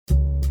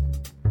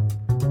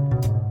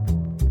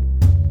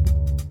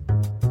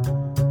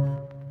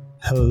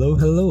Hello,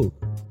 hello.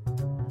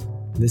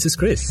 This is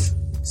Chris,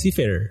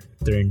 seafarer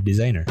turned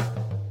designer.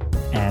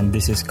 And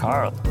this is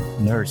Carl,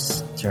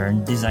 nurse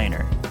turned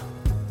designer.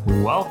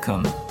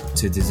 Welcome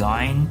to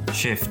Design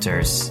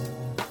Shifters,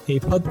 A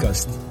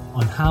podcast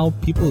on how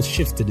people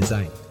shift to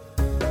design.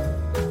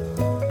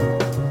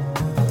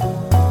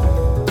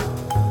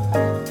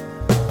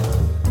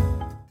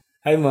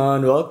 Hi,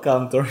 Mon.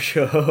 Welcome to our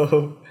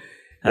show.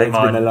 Hi, It's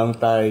Mon. been a long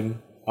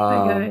time.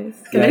 Hi guys.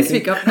 Can yeah, I I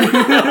speak up?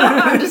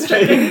 I'm just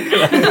checking.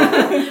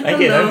 I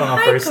can have mga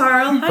Hi, first,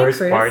 Carl. Hi, first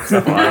Chris. parts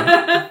of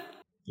our...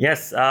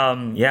 Yes,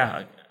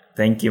 yeah.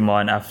 Thank you,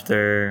 Mon.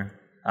 After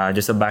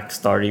just a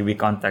backstory, we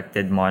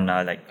contacted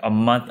Mona like a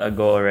month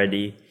ago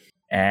already.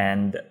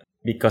 And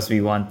because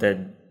we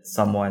wanted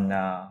someone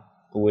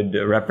who would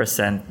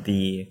represent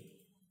the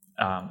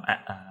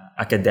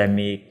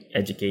academic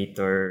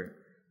educator,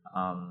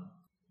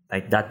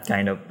 like that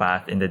kind of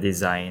path in the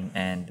design.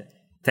 And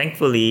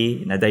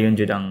thankfully, nadayon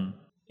jud ang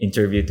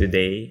interview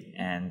today.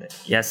 And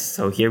yes,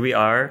 so here we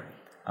are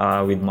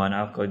with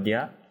Mona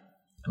Alcudia.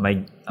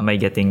 Am I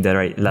getting the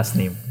right last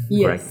name?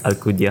 Yes. Correct.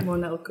 Alcudia.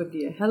 Mona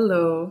Alcudia.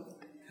 Hello.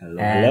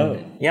 Hello.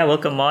 Yeah,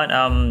 welcome Mon.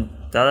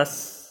 Tell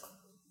us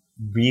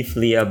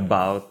briefly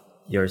about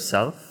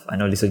yourself. I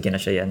know lisod ka na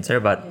siya answer,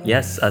 but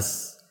yes,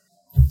 as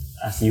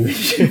you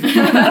wish.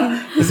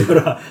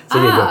 Siguro.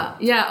 Sige, go.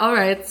 Yeah, all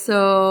right.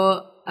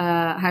 So,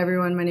 hi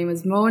everyone. My name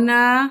is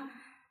Mona.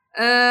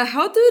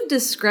 How to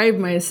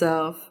describe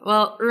myself?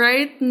 Well,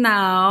 right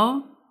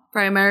now,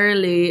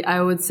 primarily,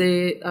 I would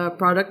say a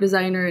product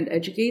designer and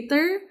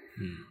educator.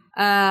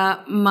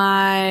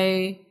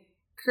 My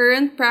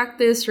current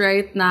practice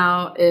right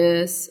now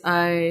is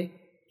I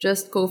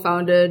just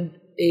co-founded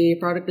a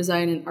product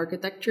design and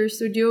architecture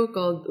studio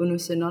called Uno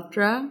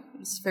Sinotra.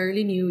 It's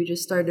fairly new. We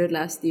just started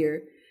last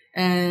year.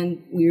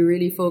 And we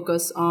really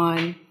focus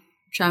on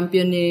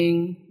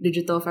championing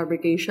digital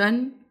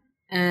fabrication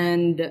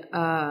and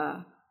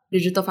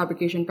digital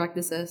fabrication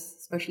practices,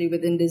 especially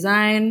within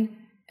design,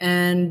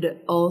 and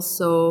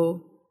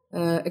also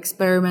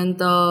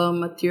experimental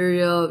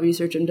material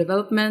research and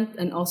development,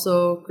 and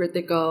also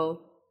critical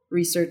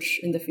research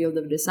in the field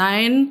of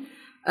design.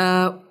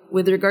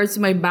 With regards to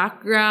my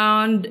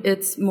background,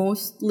 it's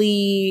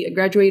mostly I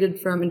graduated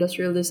from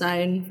industrial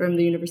design from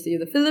the University of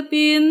the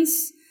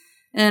Philippines,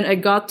 and I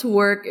got to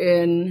work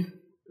in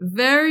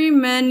very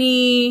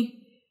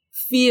many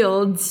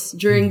fields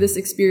during this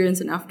experience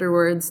and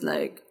afterwards.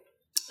 Like,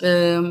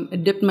 I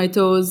dipped my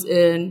toes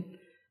in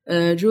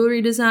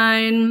jewelry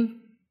design,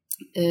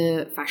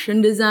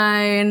 fashion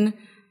design,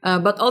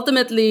 but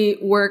ultimately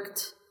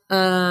worked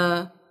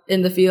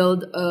in the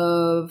field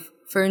of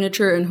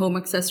furniture and home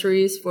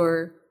accessories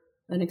for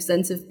an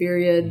extensive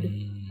period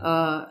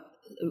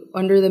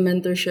under the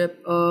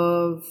mentorship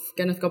of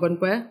Kenneth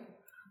Cabanpue,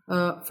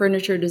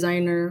 furniture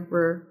designer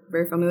we're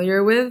very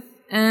familiar with.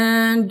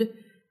 And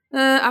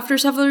after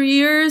several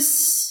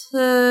years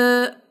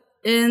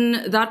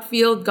in that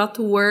field, got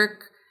to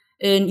work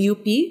in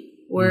UP,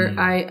 where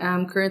I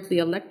am currently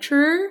a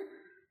lecturer.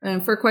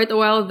 And for quite a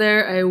while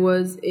there, I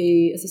was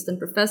a assistant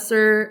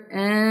professor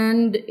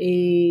and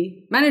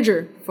a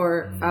manager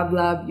for Fab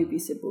Lab UP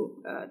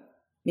Cebu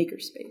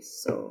Makerspace.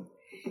 So,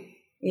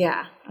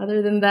 yeah.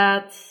 Other than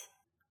that,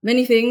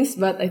 many things,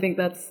 but I think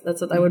that's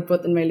what I would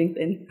put in my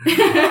LinkedIn.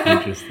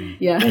 Interesting.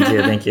 Yeah.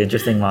 Thank you.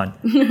 Interesting, Mon.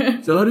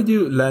 So how did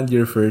you land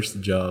your first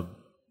job?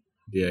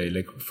 Yeah,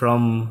 like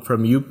from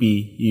UP,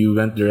 you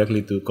went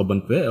directly to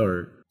Cabanpue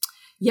or?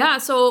 Yeah,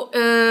 so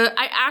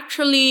I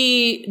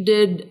actually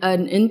did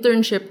an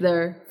internship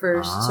there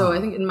first. So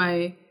I think in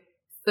my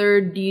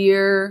third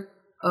year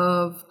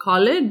of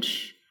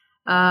college,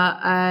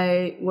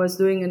 I was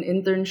doing an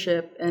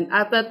internship. And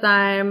at that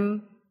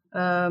time,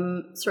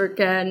 Sir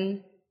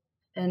Ken,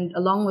 and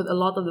along with a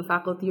lot of the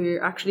faculty, we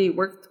actually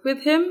worked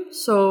with him.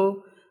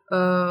 So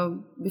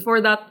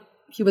before that,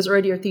 he was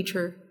already our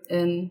teacher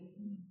in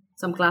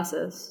some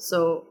classes.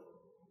 So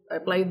I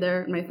applied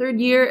there in my third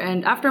year.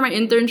 And after my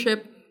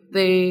internship,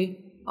 they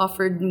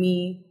offered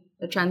me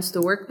a chance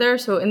to work there.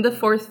 So in the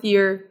fourth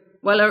year,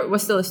 while I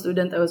was still a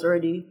student, I was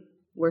already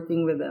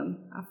working with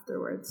them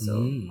afterwards.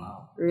 So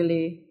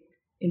really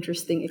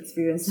interesting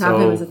experience to have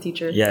him as a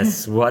teacher.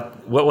 Yes.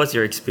 What was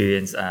your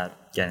experience at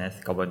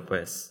Kenneth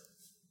Cabanpue's?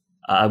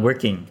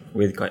 Working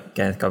with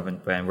Kenneth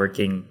Cabanpue and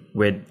working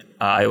with,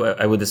 I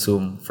would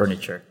assume,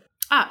 furniture.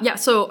 Yeah.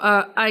 So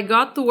I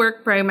got to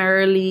work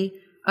primarily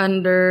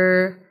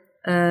under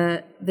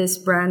this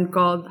brand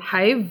called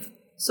Hive.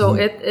 So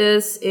it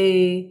is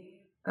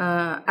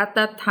at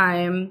that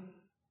time,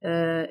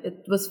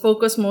 it was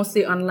focused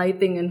mostly on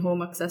lighting and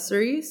home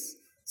accessories.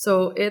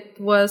 So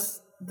it's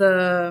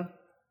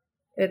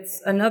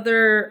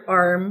another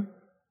arm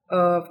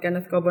of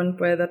Kenneth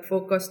Cabanpue that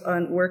focused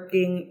on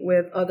working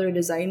with other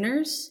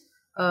designers.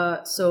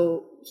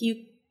 So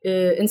he,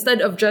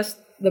 instead of just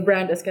the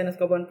brand as Kenneth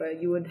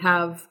Cabanpue, you would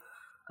have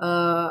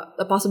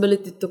the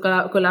possibility to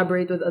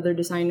collaborate with other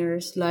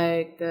designers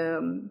like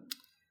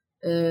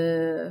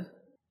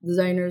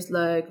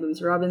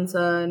Louis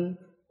Robinson,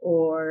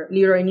 or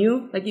Leroy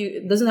New. Like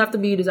it doesn't have to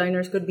be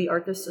designers, could be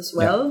artists as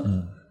well.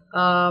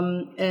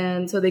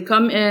 And so they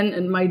come in,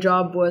 and my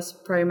job was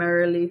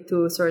primarily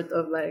to sort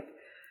of like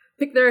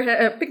pick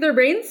their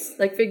brains,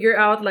 like figure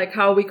out like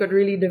how we could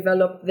really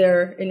develop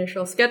their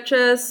initial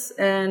sketches,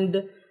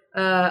 and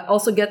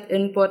also get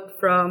input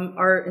from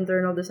our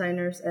internal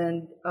designers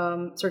and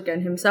Sir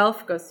Ken himself,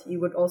 because he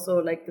would also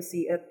like to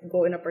see it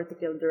go in a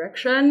particular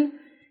direction.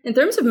 In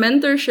terms of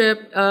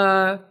mentorship,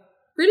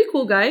 really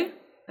cool guy.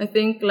 I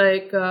think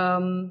like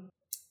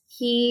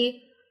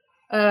he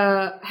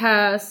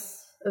has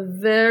a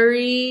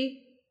very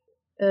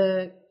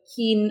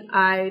keen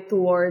eye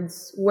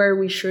towards where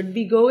we should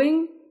be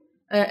going,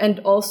 and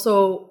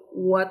also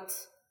what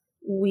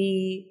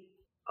we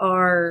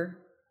are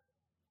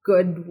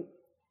good,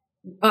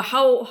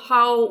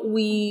 how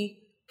we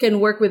can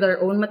work with our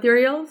own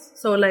materials.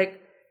 So like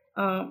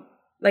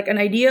an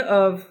idea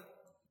of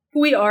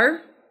who we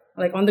are,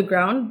 like on the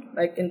ground,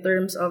 like in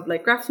terms of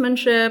like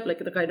craftsmanship, like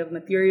the kind of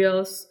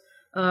materials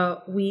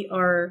we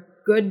are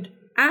good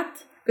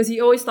at. Because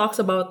he always talks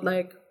about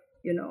like,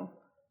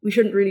 we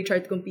shouldn't really try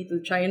to compete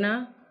with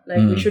China. Like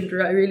we should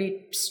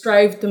really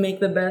strive to make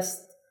the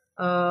best,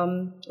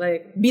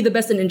 be the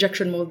best in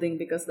injection molding,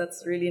 because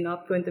that's really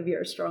not going to be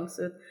our strong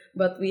suit.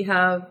 But we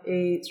have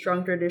a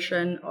strong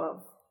tradition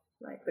of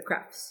like the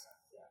crafts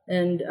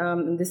and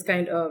this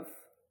kind of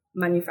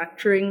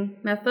manufacturing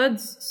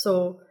methods.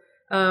 So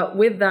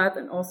with that,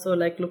 and also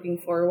like looking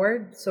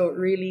forward, so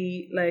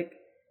really like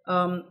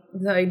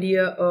the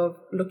idea of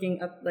looking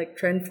at like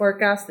trend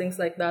forecasts, things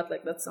like that,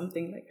 like that's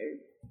something like I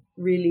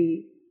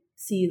really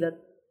see that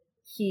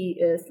he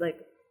is like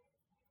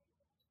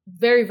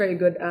very, very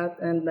good at,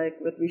 and like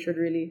what we should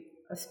really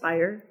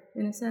aspire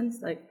in a sense,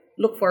 like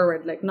look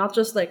forward, like not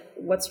just like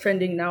what's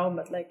trending now,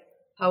 but like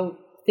how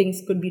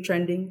things could be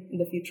trending in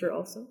the future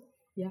also.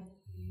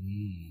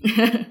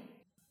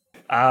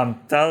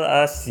 Tell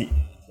us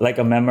like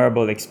a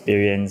memorable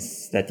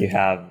experience that you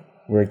have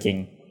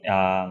working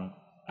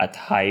at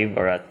Hive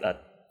or at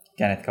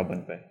Kenneth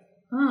Kabunpe.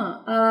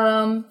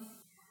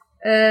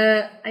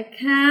 I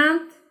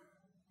can't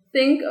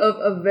think of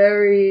a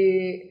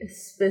very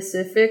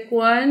specific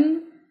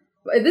one.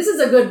 But this is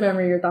a good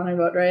memory you're talking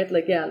about, right?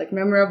 Like, yeah, like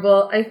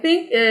memorable. I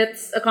think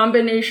it's a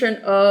combination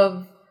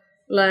of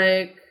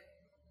like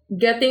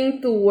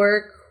getting to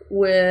work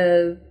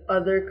with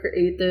other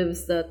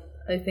creatives that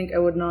I think I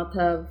would not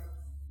have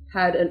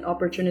had an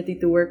opportunity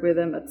to work with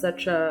them at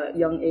such a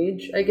young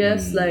age, I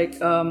guess. Like,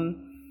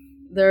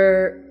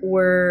 there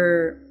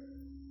were,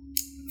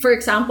 for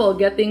example,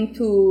 getting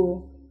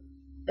to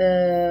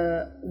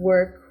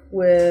work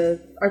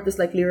with artists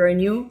like Leroy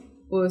New,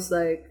 who was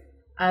like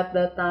at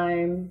that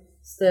time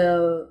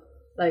still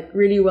like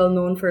really well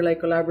known for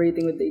like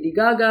collaborating with Lady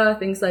Gaga,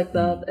 things like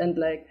that, and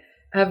like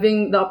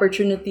having the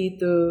opportunity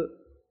to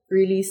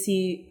really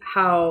see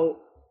how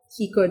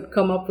he could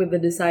come up with the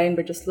design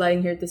by just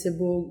flying here to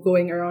Cebu,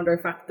 going around our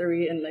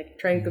factory and like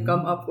trying to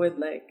come up with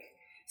like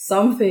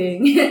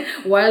something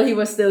while he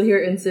was still here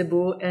in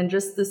Cebu, and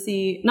just to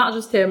see not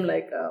just him,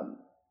 like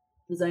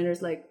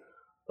designers like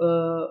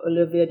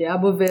Olivia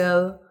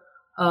Diaboville,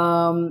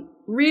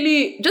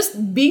 really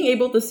just being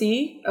able to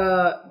see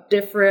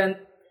different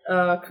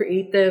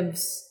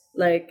creatives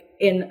like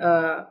in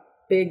a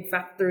big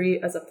factory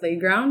as a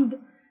playground,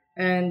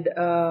 and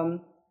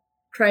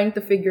trying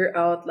to figure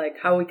out like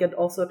how we could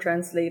also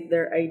translate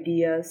their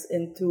ideas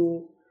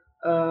into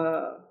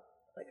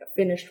like a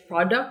finished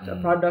product, a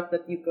product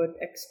that you could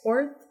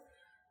export.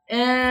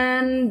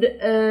 And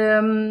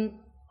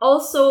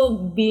also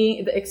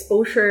being the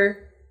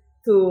exposure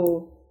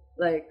to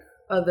like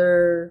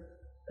other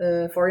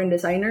foreign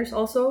designers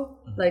also.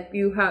 Like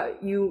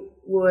you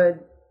would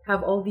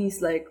have all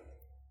these like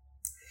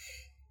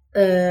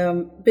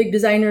big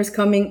designers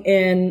coming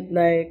in,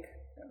 like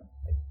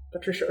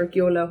Patricia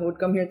Urquiola, who would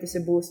come here to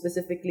Cebu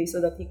specifically so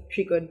that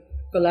she could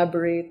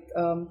collaborate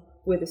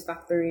with his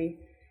factory.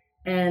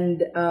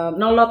 And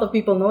not a lot of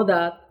people know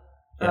that,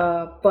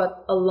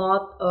 but a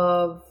lot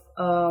of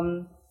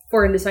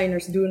foreign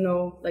designers do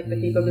know like the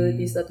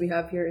capabilities that we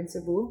have here in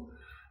Cebu.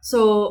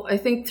 So I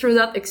think through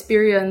that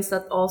experience,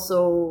 that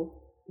also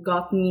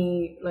got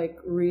me like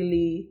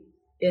really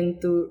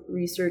into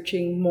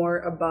researching more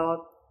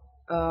about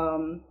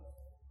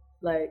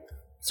like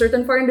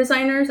certain foreign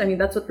designers. I mean,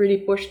 that's what really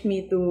pushed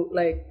me to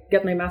like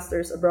get my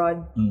master's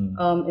abroad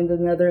in the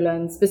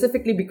Netherlands,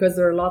 specifically because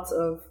there are lots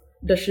of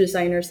Dutch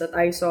designers that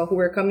I saw who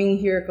were coming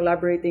here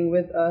collaborating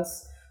with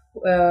us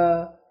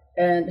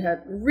and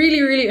had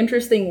really, really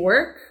interesting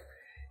work.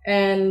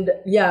 And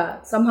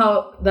yeah,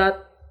 somehow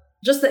that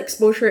just the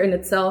exposure in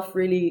itself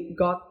really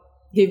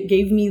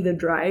gave me the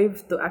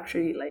drive to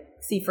actually like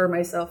see for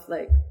myself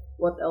like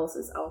what else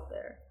is out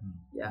there.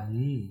 Yeah.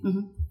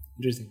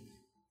 Interesting.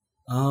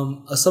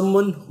 As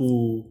someone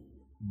who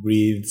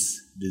breathes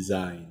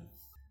design,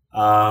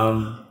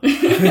 yeah,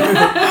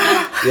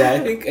 I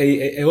think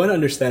I want to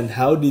understand,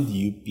 how did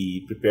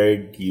UP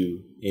prepared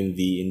you in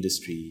the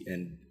industry,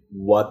 and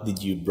what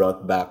did you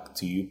brought back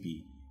to UP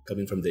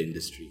coming from the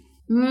industry?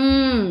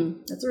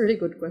 That's a really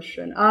good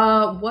question.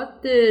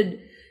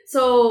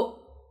 So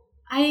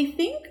I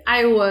think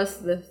I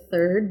was the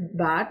third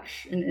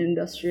batch in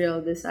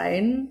industrial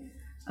design.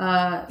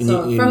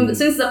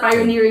 Since the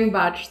pioneering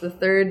batch, the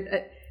third,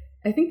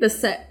 I think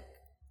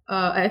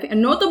I think a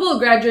notable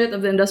graduate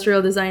of the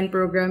industrial design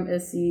program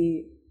is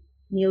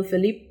Neil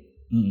Philippe.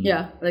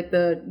 Yeah, like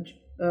the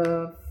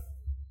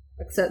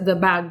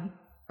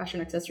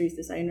fashion accessories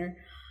designer.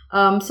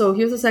 So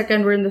he was the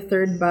second. We're in the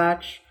third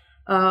batch.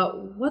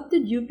 What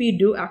did UP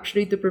do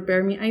actually to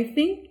prepare me? I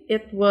think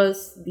it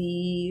was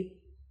they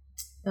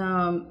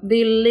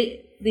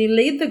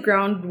laid the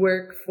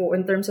groundwork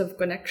in terms of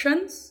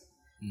connections.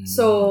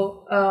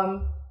 So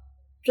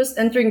just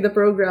entering the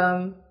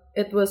program,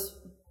 it was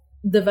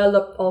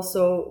developed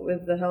also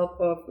with the help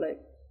of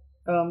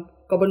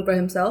Kobonpa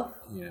himself.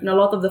 And a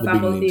lot of the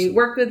faculty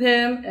worked with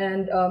him,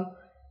 and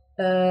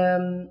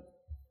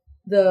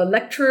the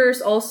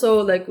lecturers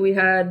also, like we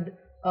had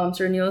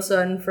Sir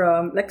Nielsen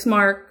from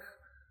Lexmark.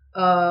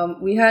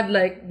 We had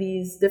like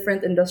these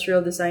different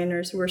industrial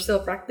designers who were still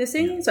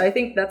practicing. So I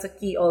think that's a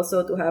key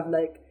also to have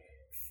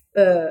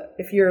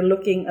if you're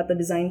looking at the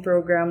design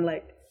program,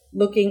 like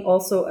looking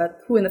also at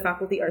who in the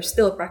faculty are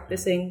still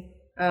practicing,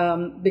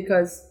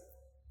 because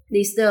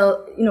they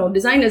still,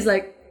 design is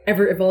like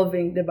ever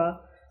evolving, diba?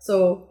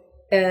 So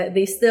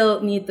they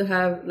still need to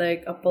have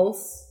like a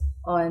pulse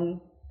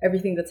on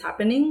everything that's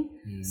happening.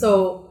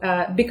 So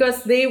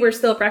because they were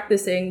still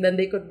practicing, then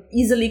they could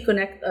easily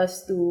connect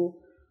us to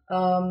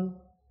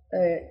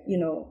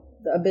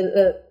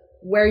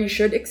where you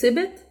should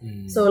exhibit.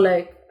 So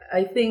like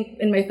I think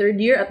in my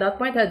third year at that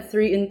point I had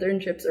 3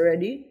 internships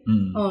already.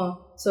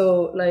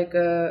 So like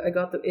I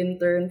got to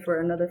intern for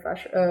another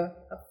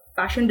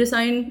fashion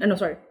design,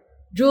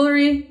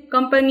 jewelry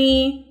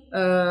company,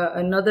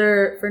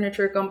 another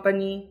furniture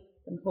company,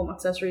 and home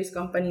accessories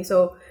company.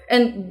 So,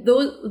 and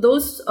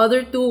those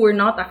other 2 were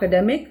not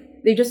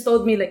academic. They just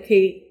told me like,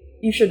 hey,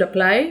 you should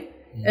apply.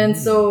 And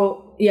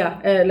so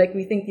like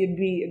we think you'd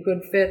be a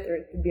good fit, or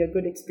it would be a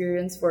good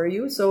experience for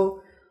you.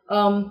 So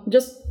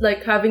just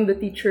like having the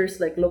teachers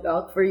like look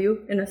out for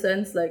you in a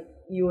sense, like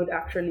you would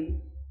actually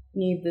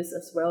need this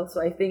as well.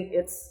 So I think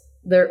it's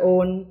their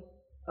own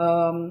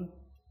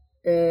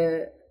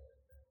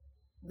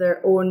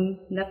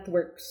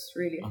networks,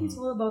 really. I think it's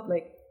all about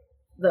like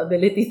the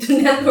ability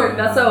to network.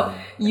 That's how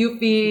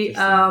UP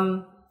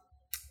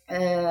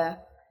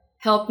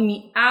helped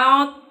me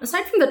out.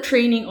 Aside from the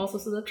training also.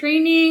 So the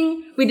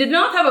training, we did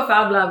not have a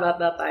Fab Lab at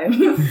that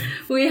time.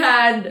 We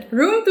had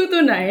room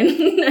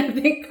 229. I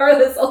think Carl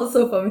is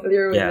also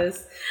familiar with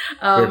this.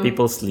 Where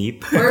people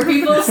sleep.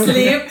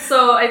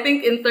 So I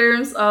think in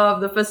terms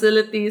of the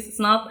facilities, it's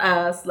not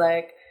as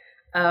like,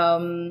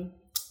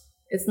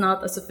 it's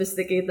not as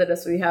sophisticated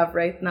as we have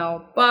right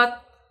now.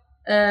 But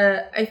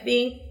I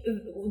think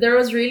there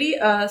was really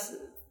I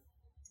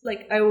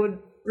would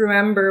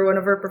remember one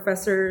of our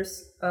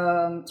professors,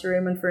 Sir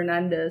Raymond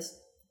Fernandez,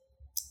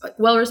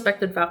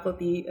 well-respected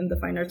faculty in the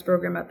fine arts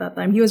program at that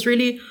time. He was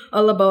really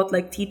all about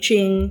like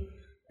teaching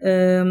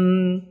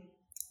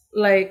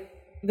like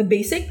the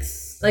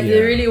basics. Like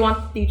they really want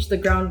to teach the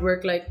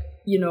groundwork, like,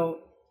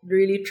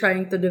 really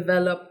trying to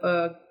develop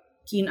a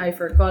keen eye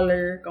for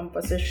color,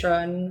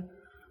 composition,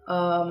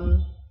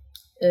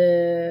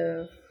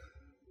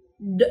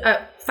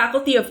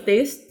 faculty of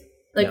taste.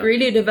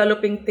 Really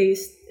developing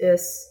taste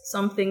is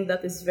something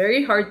that is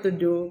very hard to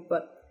do,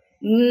 but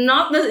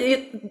not that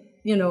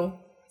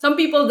some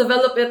people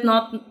develop it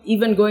not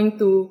even going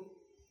to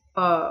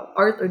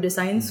art or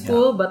design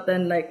school, but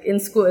then like in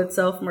school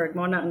itself,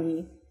 Mona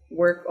ang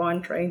work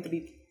on trying to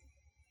be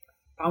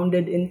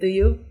pounded into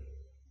you.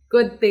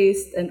 Good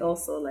taste and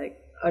also like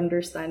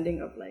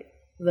understanding of like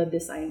the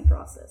design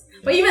process.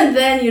 But even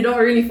then, you don't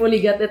really fully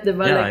get it.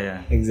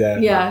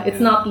 Exactly. Yeah, it's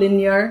not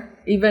linear.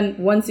 Even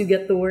once you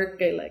get to work,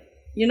 like,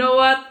 you know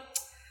what?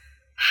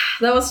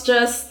 That was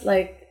just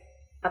like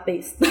a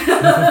taste.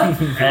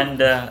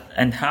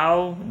 And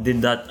how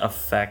did that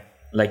affect,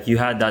 like you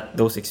had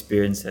those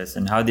experiences,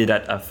 and how did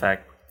that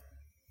affect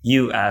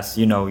you as,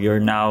 you're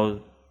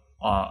now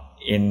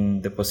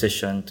in the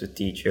position to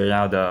teach, you're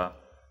now the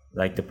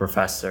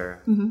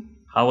professor.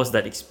 How was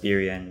that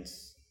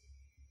experience?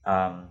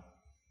 Or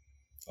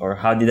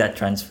how did that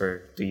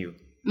transfer to you?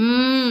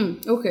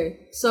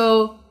 Okay.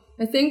 So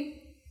I think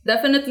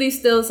definitely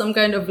still some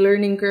kind of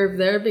learning curve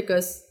there,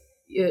 because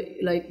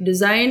like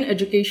design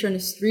education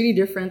is really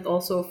different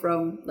also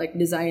from like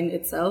design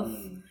itself,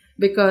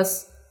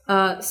 because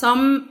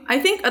I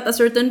think at a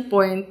certain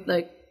point,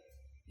 like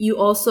you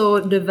also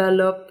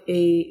develop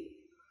like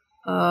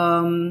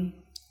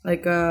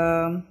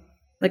an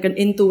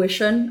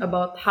intuition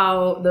about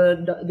how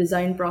the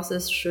design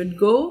process should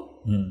go.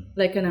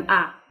 Like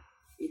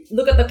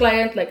look at the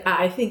client, like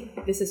I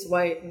think this is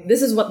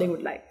what they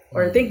would like,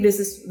 or I think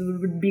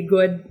would be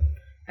good,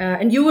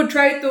 and you would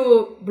try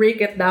to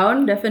break it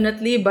down,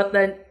 definitely, but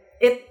then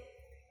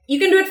you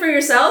can do it for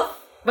yourself,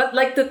 but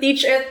like to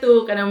teach it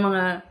to kanang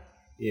mga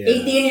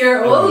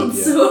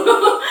 18-year-olds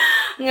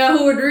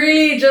who would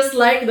really just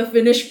like the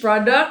finished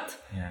product,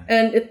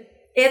 and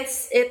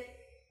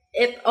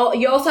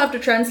you also have to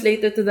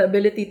translate it to the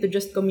ability to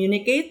just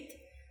communicate,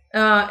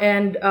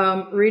 and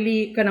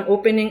really kind of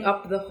opening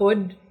up the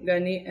hood,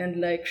 gani, and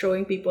like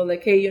showing people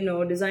like, hey,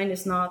 design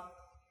is not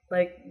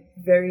like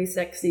very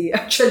sexy.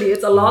 Actually,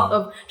 it's a lot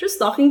of just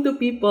talking to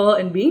people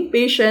and being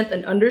patient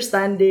and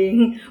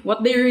understanding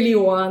what they really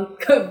want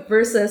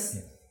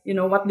versus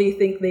what they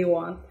think they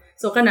want.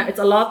 So it's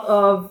a lot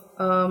of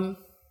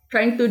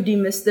trying to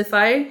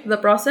demystify the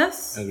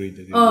process. Agreed.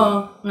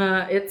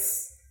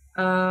 It's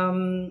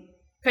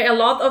a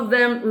lot of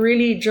them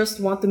really just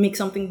want to make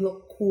something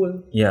look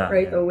cool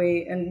right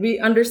away, and we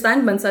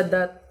understand man said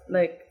that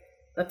like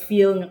that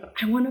feeling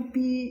I want to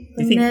be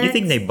the next. You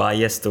think they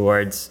bias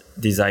towards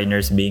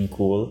designers being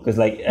cool? Because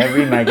like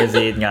every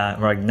magazine nga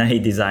may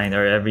design,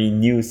 or every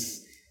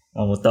news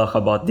will talk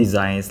about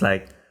designs,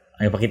 like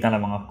ay pakita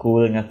ng mga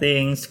cool nga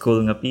things,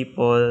 cool nga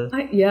people.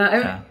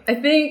 I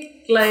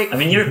think like I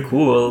mean you're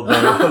cool, but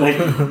like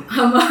am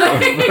I?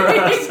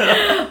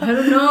 I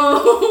don't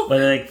know. But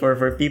like for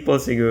people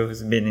siguro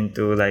who's been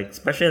into like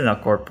especially na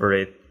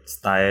corporate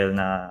style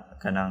na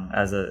kanang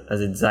as a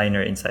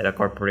designer inside a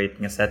corporate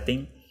nga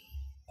setting,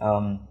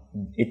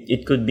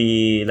 it could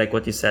be like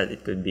what you said,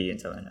 it could be in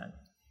some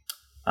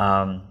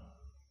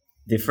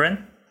different.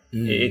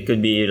 It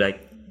could be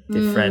like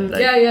different.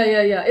 Like,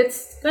 yeah.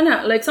 It's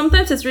like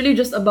sometimes it's really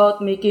just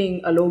about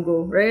making a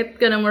logo, right?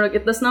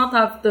 It does not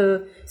have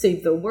to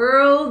save the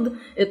world.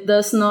 It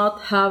does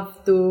not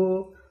have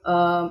to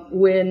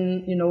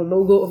win,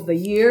 logo of the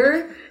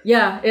year.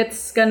 Yeah,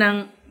 it's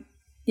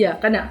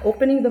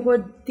opening the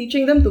hood,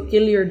 teaching them to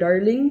kill your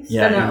darlings.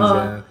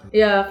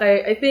 Exactly.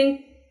 I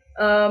think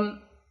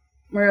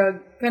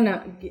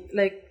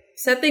like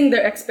setting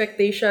their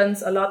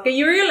expectations a lot.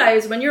 You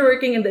realize when you're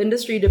working in the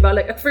industry, diba,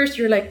 like at first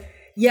you're like,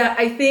 yeah,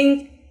 I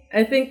think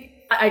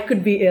I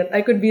could be it.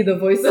 I could be the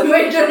voice of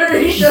my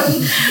generation,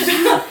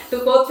 to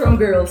quote from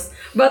Girls.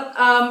 But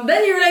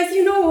then you realize,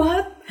 you know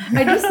what?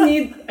 I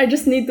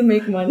just need to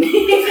make money,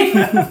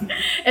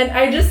 and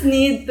I just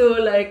need to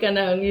like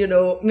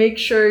make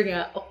sure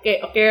nga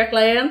okay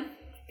client,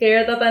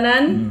 kaya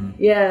tatanan,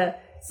 yeah.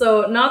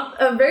 So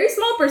not a very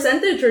small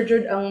percentage or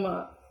jud ang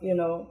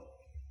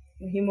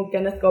himog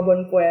kanat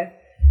kabon pwe.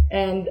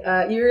 And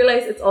you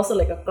realize it's also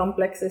like a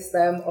complex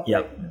system of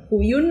like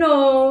who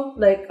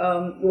like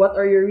what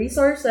are your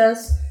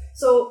resources.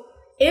 So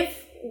if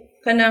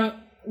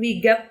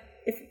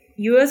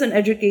you as an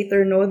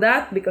educator know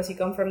that because you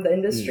come from the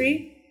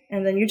industry,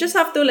 and then you just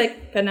have to like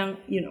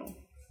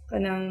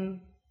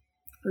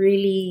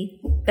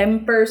really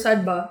temper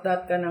sad ba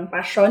that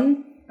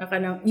passion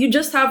na you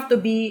just have to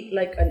be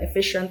like an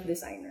efficient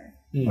designer,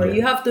 or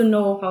you have to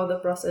know how the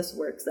process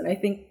works. And I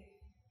think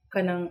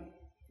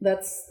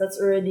that's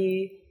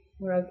already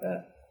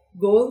a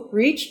goal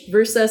reached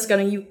versus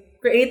you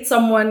create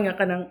someone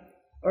nga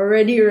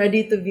already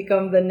ready to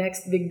become the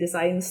next big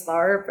design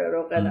star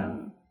pero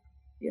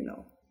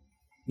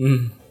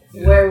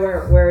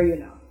where are you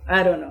now?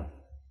 I don't know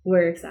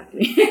where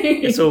exactly.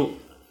 So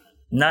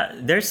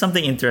there's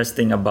something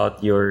interesting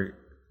about your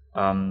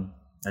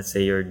let's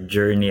say your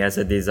journey as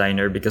a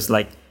designer, because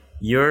like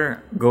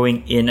you're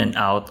going in and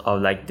out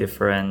of like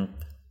different,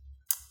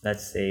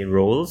 let's say,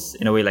 roles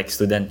in a way, like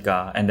student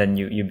ka, and then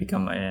you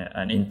become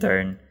an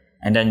intern,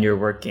 and then you're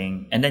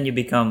working, and then you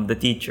become the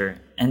teacher,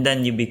 and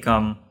then you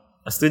become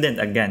a student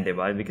again,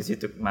 diba? Because you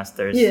took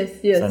masters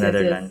sa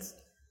Netherlands.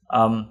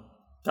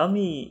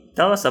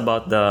 Tell us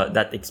about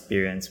that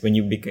experience when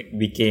you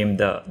became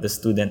the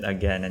student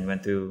again and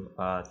went to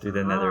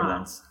the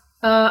Netherlands.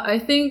 I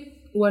think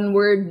one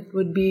word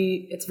would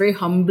be it's very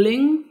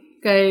humbling.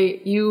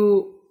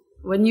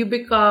 When you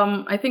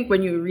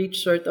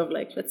reach sort of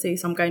like, let's say,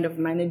 some kind of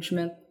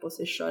management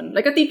position,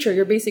 like a teacher,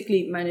 you're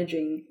basically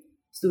managing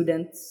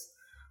students.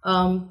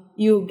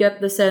 You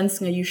get the sense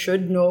that you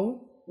should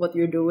know what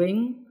you're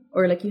doing,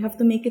 or like you have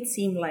to make it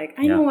seem like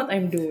I know what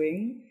I'm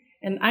doing,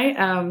 and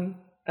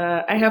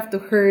I have to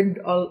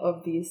herd all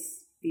of these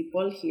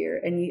people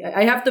here, and you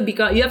have to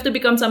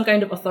become some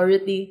kind of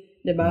authority,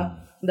 diba?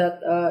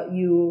 That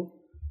you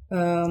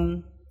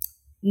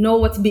know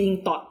what's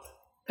being taught.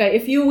 Okay,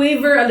 if you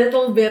waver a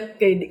little bit,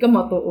 di ka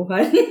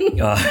matuuhan.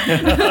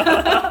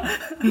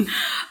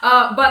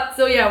 But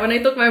so yeah, when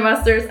I took my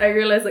master's, I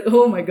realized like,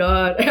 oh my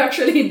god, I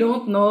actually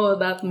don't know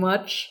that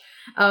much,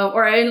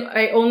 or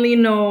I only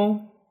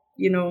know,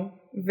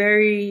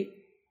 very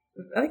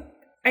like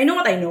I know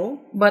what I know,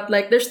 but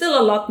like there's still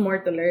a lot more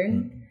to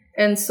learn,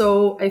 and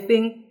so I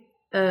think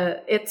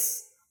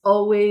it's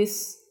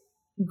always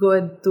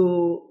good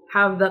to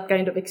have that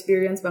kind of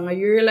experience. But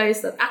you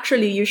realize that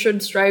actually you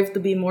should strive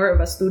to be more of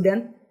a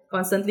student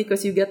constantly,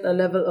 because you get a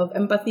level of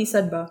empathy,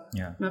 sad ba?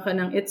 Yeah.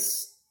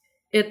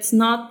 It's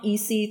not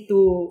easy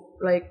to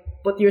like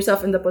put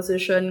yourself in the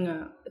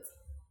position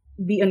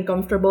be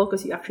uncomfortable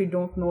because you actually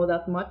don't know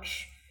that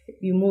much.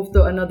 You move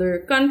to another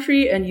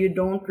country and you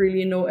don't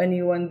really know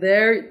anyone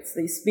there.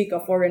 They speak a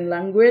foreign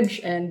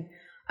language, and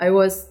I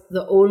was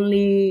the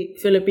only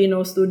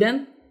Filipino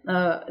student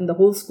in the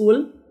whole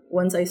school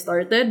once I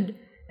started.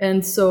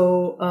 And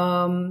so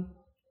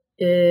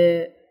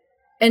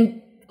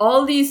And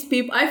all these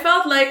people, I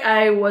felt like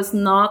I was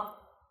not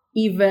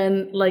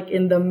even like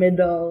in the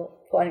middle.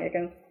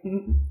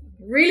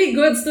 Really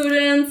good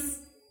students.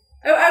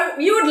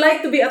 You would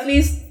like to be at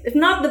least, if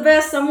not the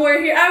best, somewhere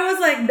here. I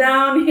was like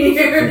down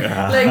here.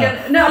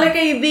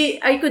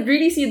 I could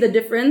really see the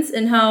difference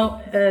in how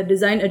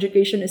design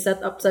education is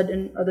set up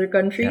in other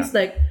countries.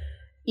 Yeah. Like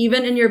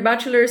even in your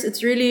bachelor's,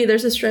 it's really,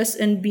 there's a stress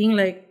in being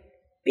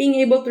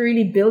able to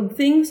really build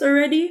things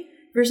already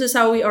versus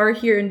how we are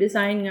here in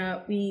design.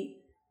 We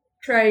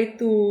try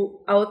to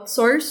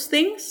outsource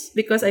things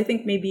because I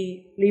think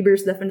maybe labor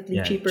is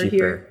definitely cheaper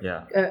here.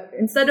 Yeah.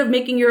 Instead of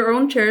making your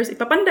own chairs,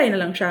 ipapanday na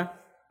lang siya.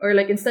 Or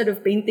like instead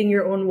of painting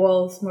your own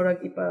walls,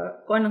 murag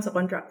kuha lang sa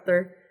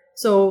contractor.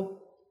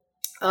 So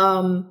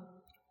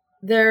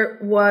there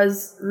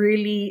was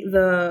really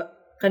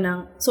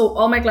so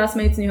all my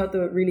classmates knew how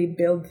to really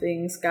build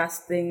things,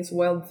 cast things,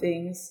 weld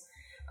things.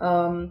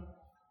 Not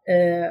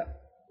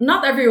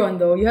everyone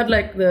though. You had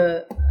like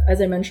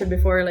as I mentioned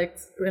before, like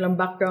my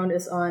background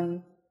is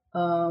on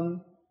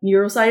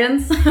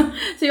neuroscience.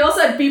 So you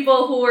also had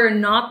people who were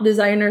not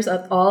designers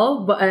at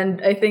all,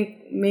 and I think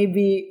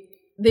maybe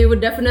they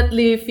would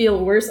definitely feel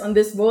worse on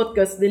this boat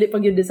because dili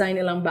pag yung design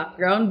ilang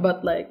background,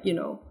 but like,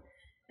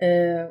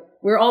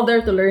 we're all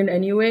there to learn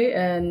anyway,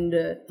 and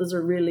those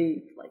are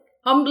really like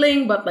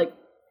humbling but like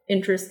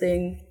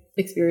interesting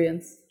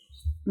experience.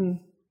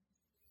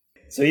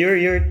 So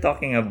you're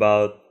talking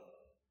about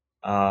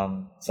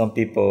some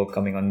people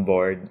coming on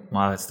board,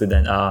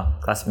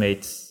 mga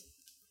classmates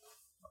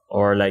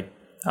or like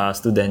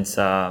students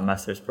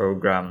master's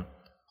program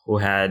who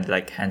had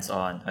like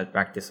hands-on at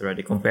practice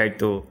already compared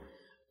to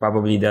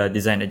probably the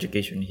design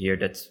education here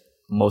that's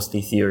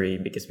mostly theory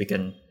because we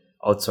can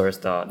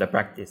outsource the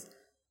practice.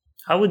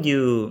 How would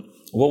you,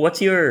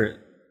 what's your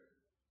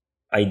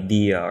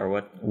idea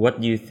or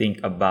what do you think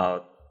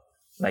about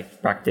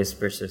like practice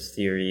versus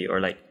theory, or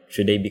like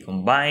should they be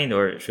combined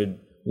or should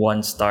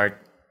one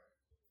start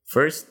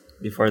first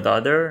before the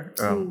other?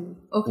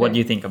 Okay. What do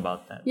you think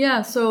about that?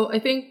 Yeah, so I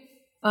think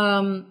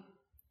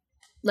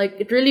like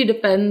it really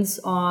depends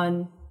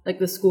on like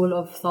the school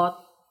of thought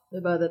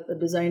that the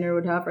designer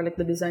would have, or like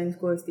the design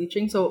school is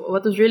teaching. So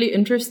what was really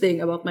interesting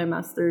about my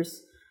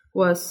master's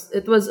was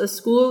it was a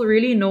school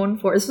really known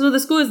for, so the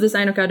school is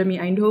Design Academy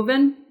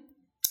Eindhoven.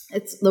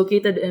 It's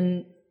located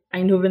in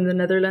Eindhoven, the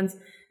Netherlands.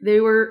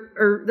 They're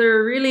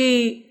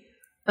really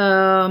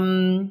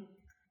they're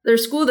a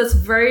school that's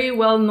very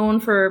well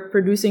known for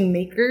producing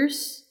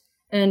makers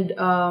and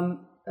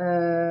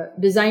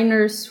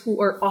designers who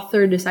are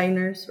author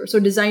designers, so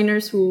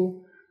designers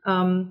who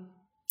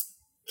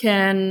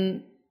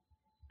can,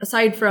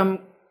 aside from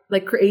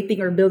like creating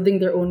or building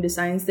their own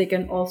designs, they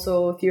can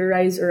also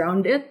theorize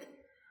around it.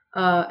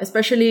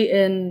 Especially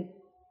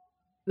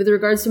with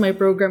regards to my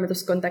program, it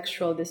was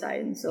contextual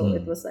design. So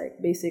it was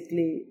like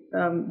basically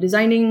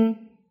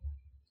designing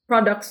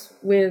products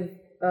with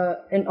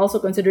and also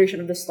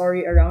consideration of the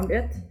story around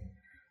it,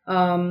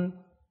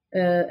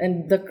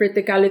 and the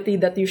criticality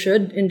that you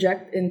should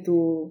inject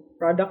into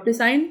product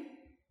design.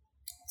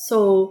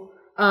 So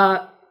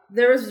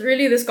there was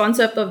really this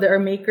concept of there are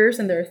makers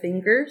and there are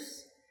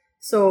thinkers.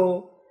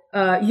 So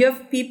you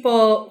have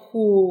people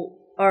who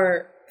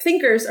are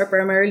thinkers are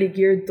primarily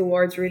geared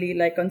towards really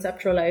like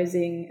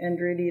conceptualizing and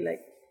really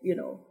like,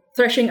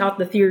 threshing out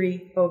the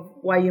theory of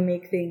why you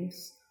make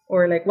things,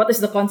 or like what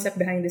is the concept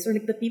behind this, or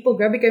like the people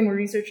grabe kayo mo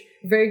research,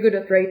 very good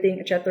at writing,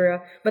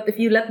 etc. But if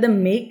you let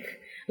them make,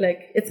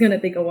 like it's gonna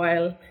take a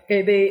while.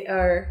 Okay, they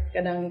are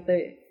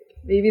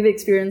maybe they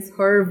experience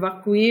horror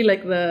vacui,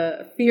 like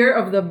the fear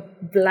of the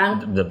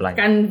blank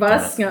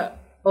canvas.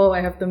 Oh,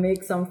 I have to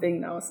make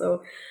something now.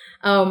 So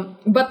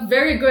but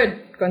very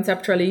good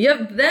conceptually. You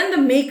have then the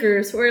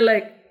makers who are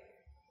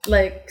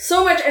like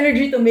so much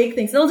energy to make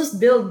things. They'll just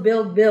build,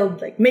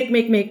 like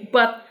make.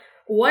 But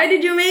why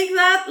did you make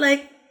that?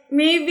 Like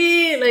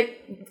maybe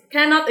like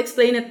cannot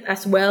explain it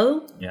as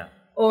well. Yeah.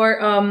 Or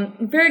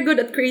very good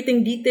at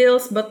creating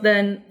details, but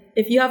then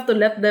if you have to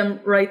let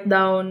them write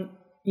down,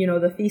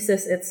 the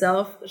thesis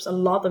itself, there's a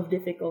lot of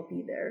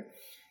difficulty there.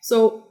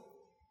 So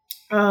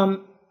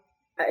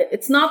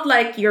it's not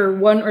like you're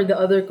one or the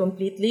other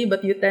completely,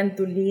 but you tend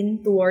to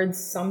lean towards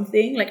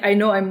something. Like I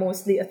know I'm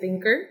mostly a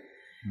thinker.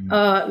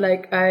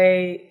 Like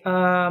I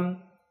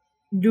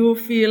do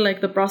feel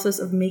like the process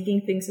of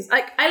making things is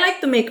I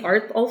like to make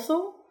art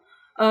also,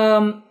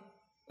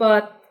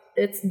 but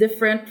it's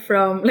different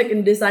from like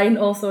in design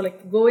also.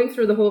 Like going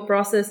through the whole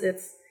process,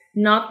 it's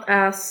not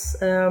as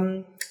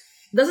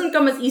doesn't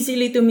come as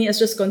easily to me as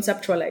just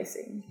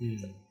conceptualizing.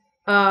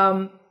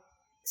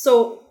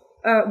 So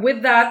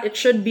with that, it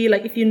should be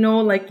like if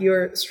like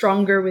you're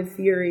stronger with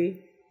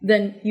theory,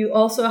 then you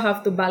also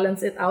have to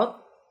balance it out.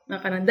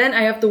 Then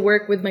I have to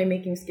work with my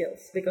making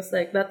skills because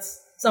like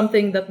that's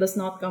something that does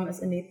not come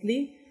as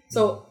innately.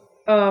 So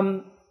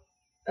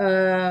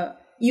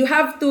you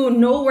have to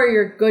know where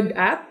you're good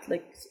at,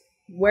 like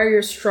where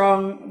you're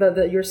strong,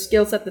 your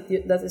skill set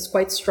that is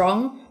quite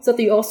strong, so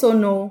that you also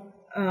know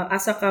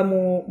asa ka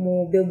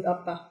mo build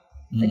up pa.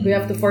 Like we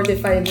have to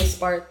fortify this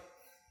part.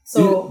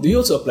 So do you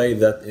also apply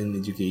that in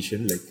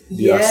education? Like, do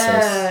you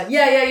assess?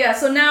 yeah.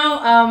 So now,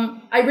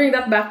 I bring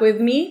that back with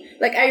me.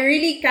 Like, I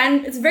really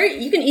can.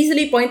 You can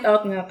easily point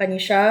out nga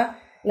kanisha,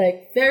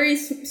 like very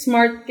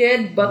smart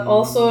kid, but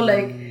also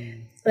like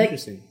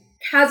Interesting.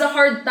 has a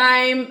hard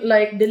time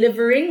like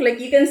delivering. Like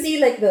you can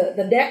see like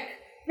the deck,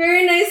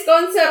 very nice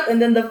concept,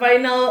 and then the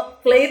final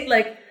plate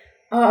like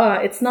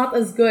it's not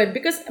as good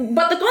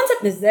but the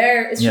concept is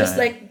there. It's just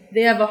like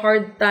they have a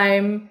hard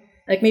time.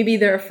 Like maybe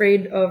they're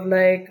afraid of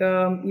like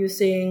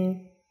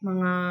using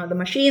the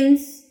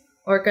machines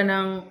or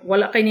kanang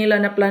wala kay nila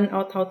na plan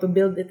out how to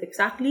build it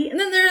exactly. And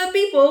then there are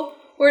people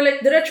who are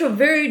like derecho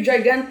very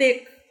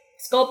gigantic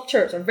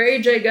sculptures or very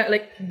gigantic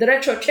like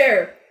derecho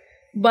chair.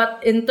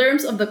 But in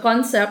terms of the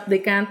concept, they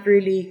can't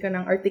really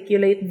kanang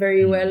articulate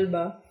very well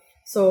ba.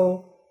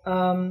 So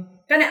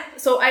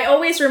so I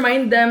always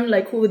remind them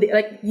like who they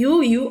like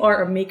you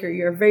are a maker.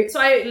 You're very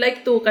so I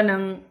like to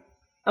kanang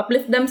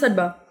uplift them sad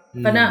ba.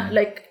 Kana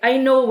like I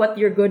know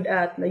what you're good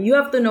at. Like, you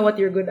have to know what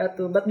you're good at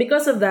too. But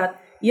because of that,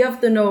 you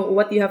have to know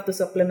what you have to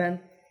supplement.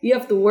 You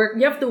have to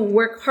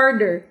work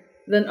harder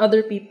than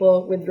other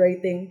people with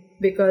writing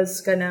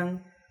because kanang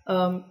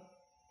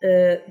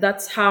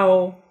that's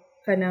how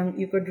kanang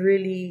you could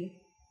really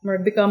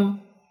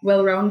become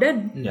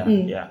well-rounded.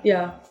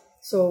 Yeah.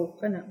 So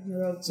kanang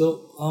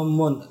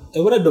Mon, I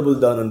want to double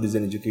down on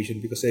design education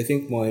because I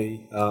think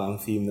my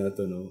ang theme na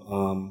to no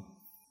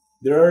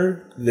there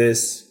are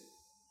this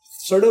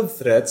sort of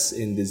threats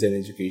in design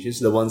education,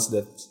 the ones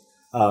that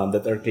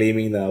are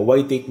claiming that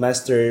why take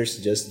masters,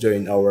 just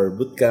join our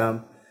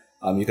bootcamp.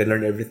 You can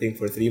learn everything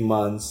for 3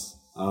 months.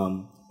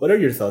 What are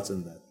your thoughts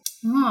on that?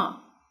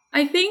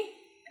 I think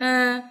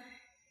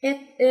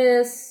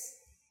it's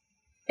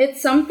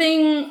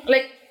something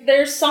like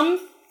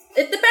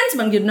it depends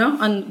man yun,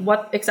 no, on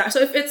what exact. So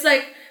if it's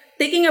like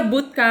taking a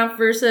bootcamp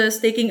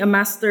versus taking a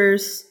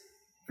master's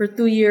for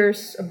 2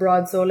 years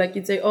abroad, so like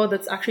you'd say, oh,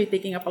 that's actually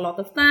taking up a lot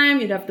of time.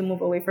 You'd have to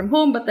move away from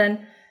home, but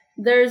then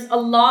there's a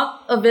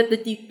lot of it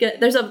that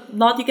there's a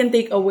lot you can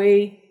take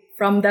away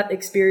from that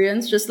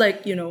experience. Just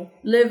like,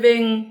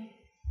 living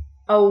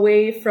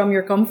away from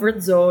your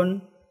comfort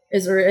zone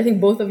or I think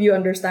both of you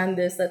understand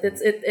this, that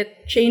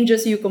it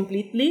changes you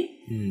completely.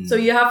 So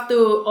you have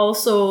to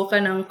also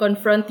kanang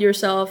confront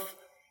yourself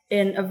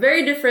in a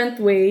very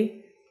different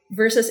way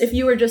versus if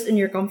you were just in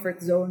your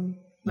comfort zone.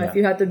 If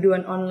you had to do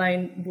an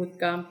online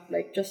bootcamp,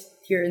 like just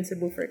here in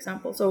Cebu, for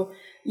example. So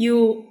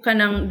you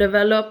kanang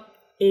develop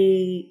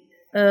you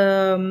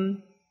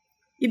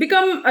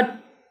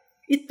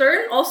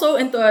turn also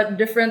into a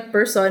different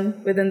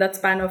person within that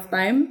span of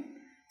time.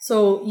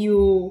 So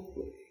you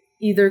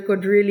either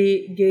could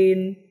really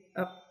gain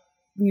a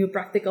new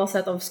practical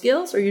set of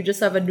skills or you just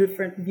have a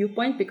different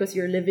viewpoint because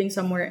you're living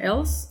somewhere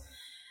else.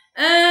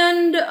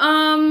 And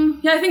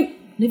I think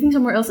living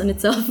somewhere else in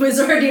itself is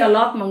already a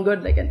lot more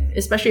good, like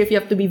especially if you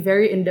have to be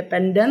very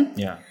independent.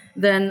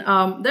 Then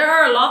there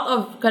are a lot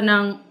of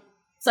kanang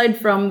aside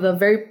from the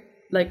very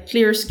like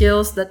clear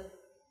skills that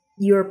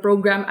your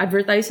program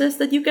advertises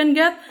that you can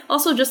get,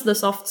 also just the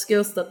soft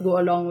skills that go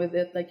along with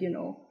it, like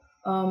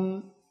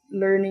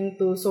learning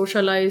to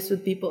socialize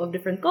with people of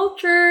different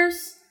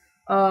cultures.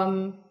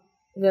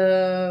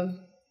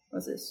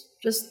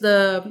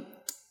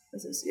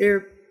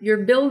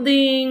 You're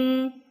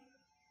building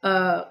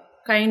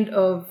kind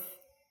of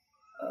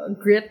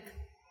grit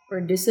or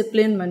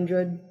discipline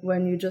manjud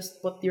when you just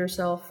put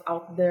yourself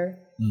out there.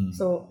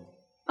 So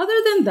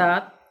other than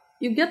that,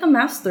 you get a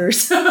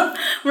master's.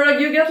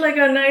 You get like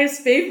a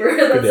nice paper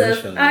that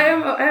says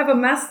I have a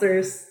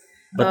master's.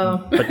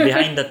 But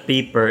behind that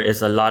paper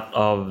is a lot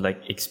of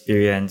like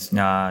experience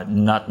na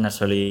not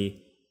necessarily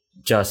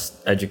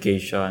just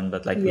education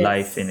but like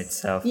life in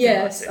itself.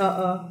 Yes,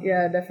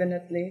 yeah,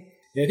 definitely.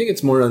 Yeah, I think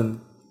it's more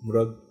on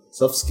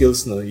soft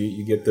skills, no?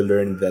 You get to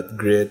learn that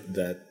grit,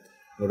 that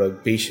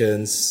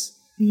patience.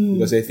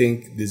 Because I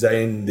think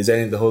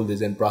designing the whole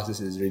design process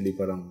is really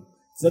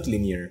it's not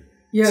linear.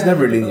 Yeah, it's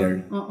never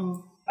linear.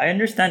 I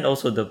understand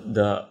also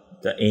the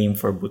aim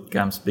for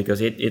bootcamps because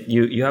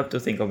you have to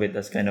think of it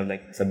as kind of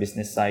like sa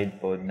business side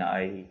po na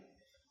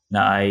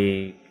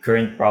ay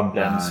current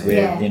problems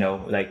with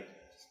like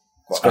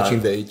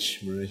scratching the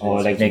itch.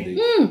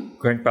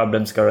 Current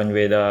problems karon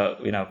with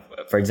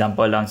for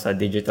example lang sa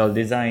digital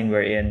design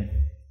wherein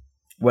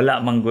wala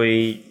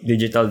manggoy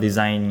digital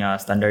design nga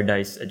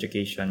standardized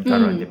education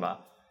karon, di ba?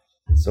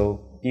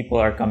 So people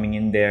are coming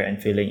in there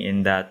and filling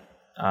in that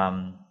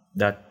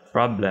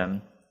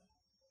problem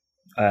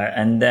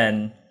and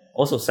then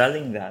also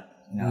selling that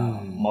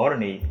more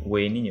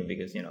way ninyo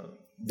because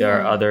there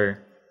are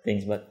other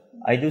things, but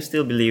I do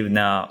still believe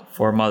na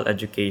formal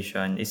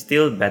education is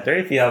still better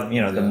if you have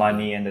the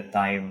money and the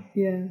time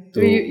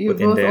to you put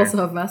in both there. also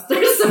have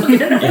masters, so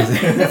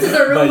this is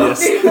a room of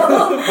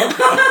people.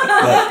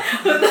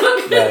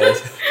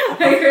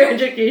 higher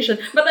education.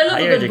 But I love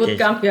Higher a good boot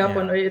camp,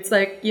 education, yeah. It's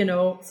like,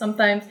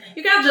 sometimes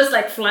you can't just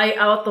like fly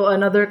out to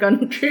another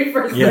country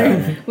for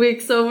 3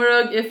 weeks. So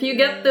murag, if you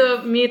get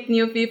to meet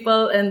new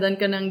people and then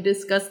kanang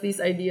discuss these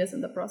ideas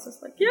in the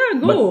process, like, yeah,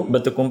 go.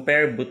 But to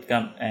compare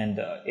bootcamp and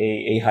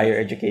a higher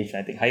education,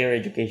 I think higher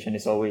education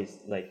is always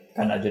like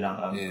kana dyan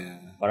ang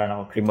parang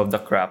ako cream of the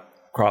crop,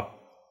 you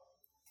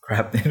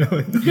know.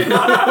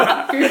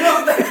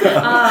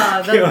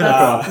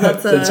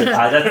 That's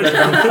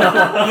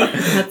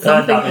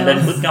something And then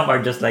else. bootcamp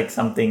are just like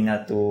something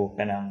na to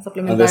kanang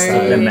Supplementary.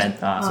 supplement.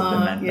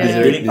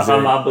 yeah. Dili pa ka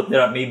maabot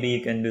nila, maybe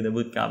you can do the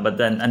bootcamp, but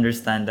then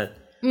understand that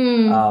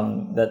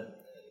that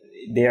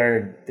they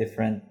are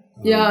different.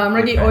 Yeah,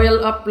 murag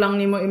oil up lang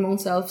nimo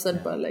imong self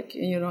sad pa, like,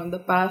 in the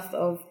path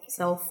of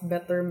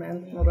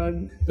self-betterment.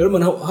 Murag. Pero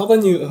man, how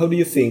do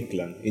you think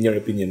lang, in your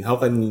opinion, how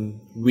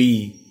can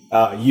we,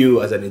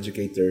 you as an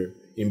educator,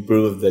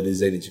 improve the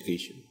design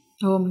education?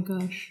 Oh my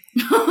gosh.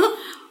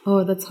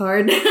 Oh, that's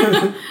hard.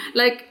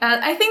 Like,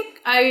 I think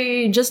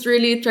I just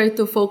really try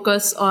to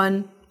focus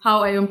on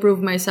how I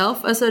improve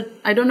myself.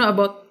 I don't know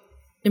about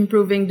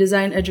improving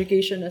design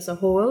education as a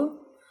whole,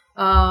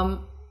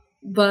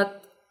 but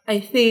I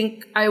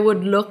think I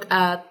would look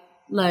at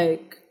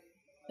like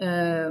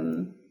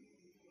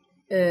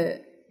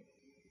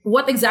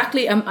what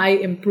exactly am I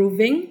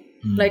improving?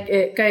 Like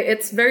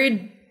it's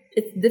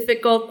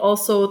difficult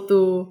also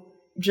to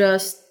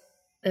just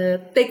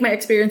take my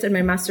experience in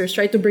my master's,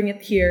 try to bring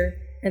it here,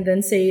 and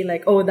then say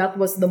like, oh, that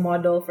was the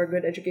model for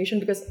good education,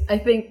 because I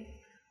think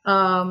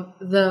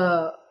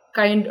the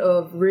kind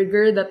of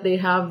rigor that they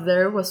have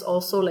there was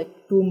also like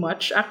too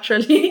much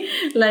actually.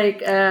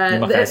 Like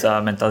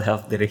mental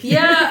health direction.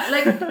 yeah,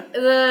 like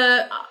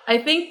I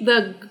think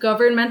the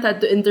government had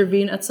to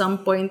intervene at some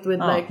point with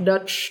like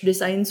Dutch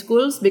design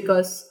schools,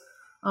 because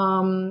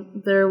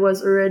there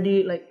was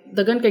already like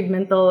dagan kay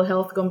mental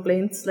health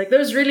complaints. Like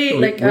there's really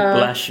like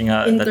whiplash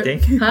nga that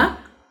thing. Huh?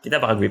 Kita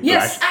ba kag whiplash?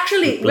 Yes,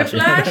 actually,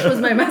 whiplash was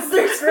my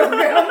master's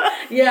program.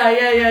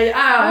 Yeah.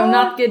 I'm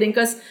not kidding.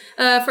 Because,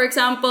 for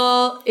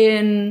example,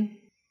 we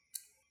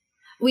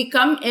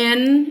come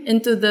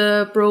into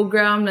the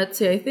program, let's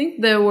say, I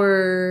think there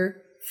were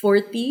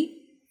 50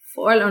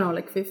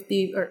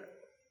 or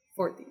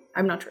 40.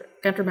 I'm not sure.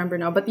 Can't remember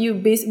now. But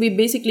we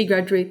basically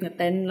graduate na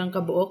 10 lang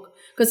kabuok.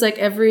 Because like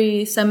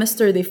every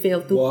semester they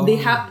fail to. Wow.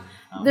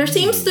 There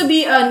seems to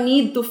be a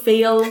need to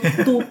fail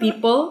 2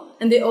 people,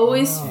 and they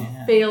always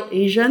fail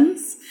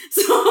Asians.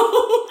 So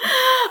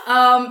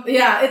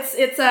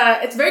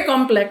it's very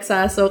complex.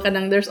 So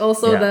kanang there's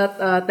also that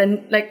I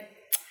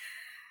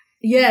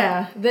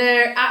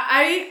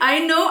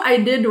know I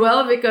did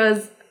well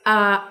because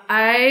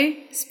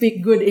I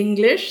speak good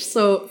English.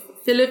 So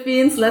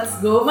Philippines, let's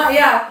go.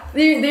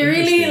 They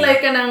really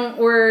like kanang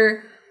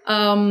were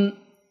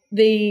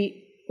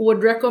they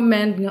would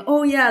recommend,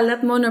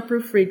 let Mona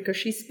proofread because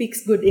she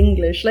speaks good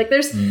English. Like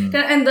there's,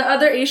 and the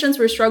other Asians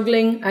were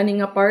struggling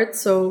aning apart.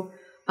 So,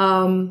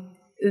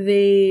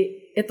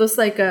 it was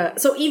like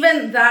so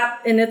even that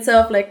in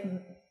itself, like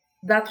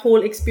that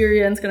whole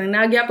experience, kanang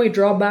nagya po'y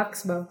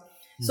drawbacks ba.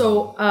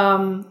 So,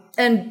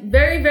 and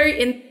very,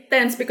 very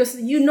intense because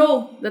you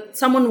know that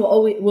someone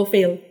will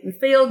fail. You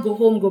fail, go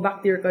home, go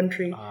back to your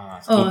country.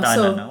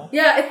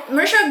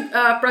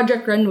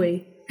 Project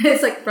Runway.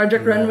 It's like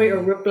Project Runway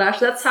or Whiplash.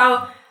 That's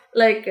how,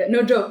 like,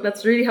 no joke,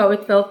 that's really how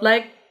it felt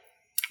like.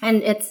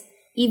 And it's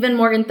even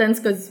more intense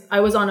because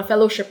I was on a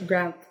fellowship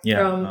grant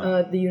from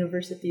the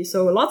university.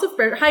 So lots of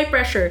high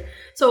pressure.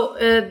 So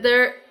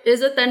there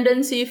is a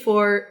tendency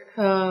for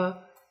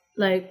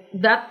like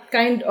that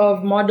kind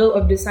of model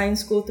of design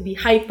school to be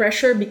high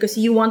pressure because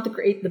you want to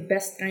create the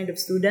best kind of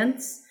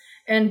students.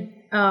 And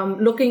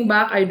looking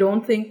back, I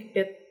don't think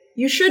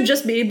you should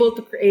just be able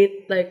to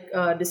create like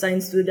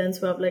design students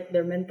who have like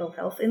their mental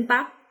health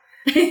intact.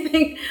 I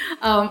think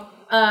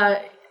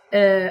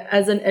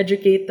as an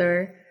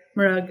educator,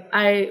 Murag,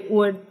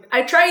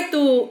 I try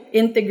to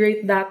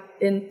integrate that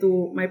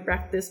into my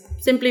practice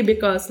simply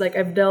because like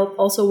I've dealt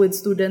also with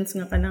students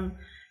nga kanang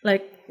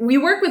like we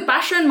work with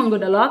passion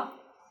manggod a lot.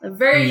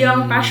 Very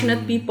young,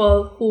 passionate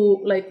people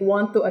who like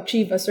want to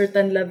achieve a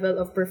certain level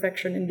of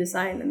perfection in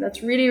design, and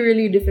that's really,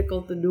 really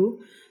difficult to do.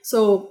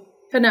 So,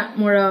 kana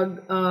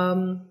murag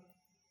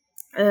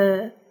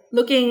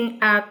looking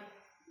at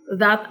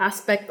that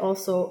aspect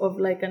also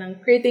of like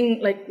creating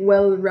like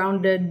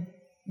well-rounded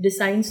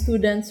design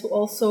students who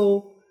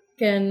also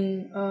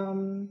can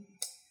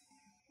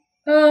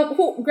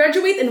who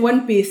graduate in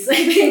one piece. I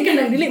think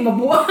kanang dili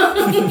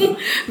mabuang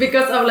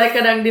because of like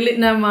kanang dili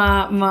na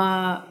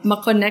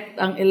ma-connect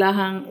ang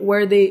ilahang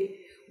where they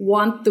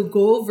want to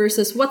go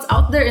versus what's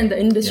out there in the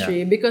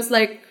industry. Because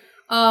like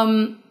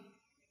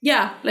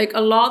like a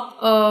lot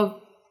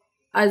of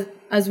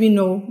as we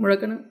know,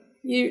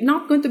 you're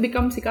not going to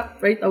become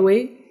sikat right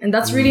away, and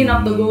that's really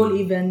not the goal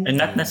even. And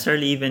not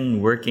necessarily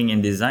even working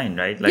in design,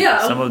 right? Like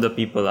some of the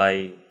people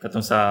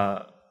katong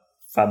sa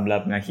Fab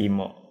Lab nga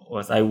himo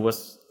I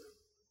was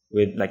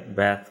with like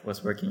Beth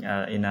was working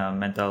in a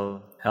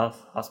mental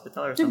health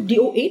hospital or something.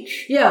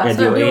 DOH? Yeah,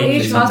 so DOH or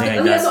DOH something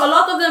hospital. like Yeah, that. so a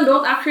lot of them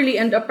don't actually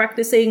end up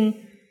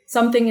practicing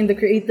something in the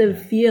creative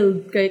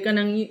field. Kaya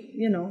kanang,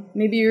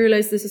 maybe you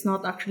realize this is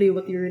not actually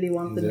what you really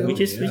want to do.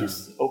 Which is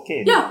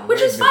okay. Yeah,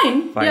 which is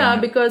fine. Fine. Yeah,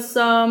 because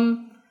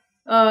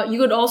you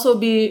could also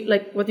be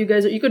like what you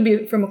guys are. You could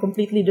be from a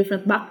completely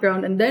different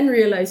background and then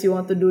realize you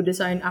want to do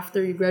design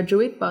after you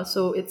graduate pa.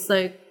 So it's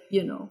like,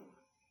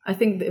 I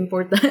think the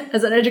important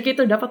as an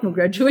educator, dapat mo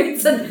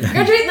graduate.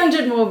 Graduate lang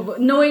dyan mo,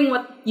 knowing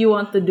what you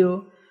want to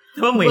do.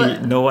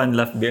 But, no one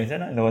left behind.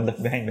 Sana? No one left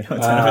behind. Deped.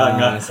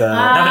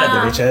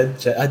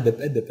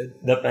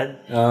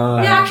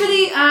 Yeah,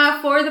 actually,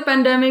 for the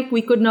pandemic,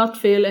 we could not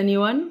fail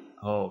anyone.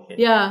 Oh, okay.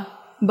 Yeah,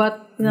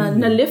 but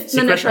na-lift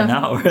na Secret siya.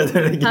 na or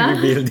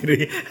reveal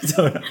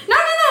so, No.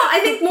 I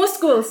think most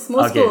schools,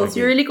 Okay.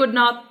 you really could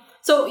not.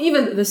 So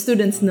even the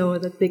students know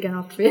that they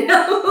cannot fail.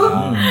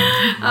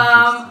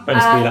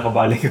 Paniskwela ka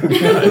balik.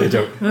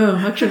 Joke.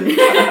 Actually.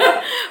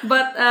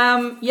 But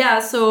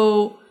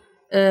so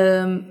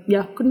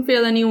couldn't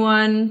fail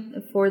anyone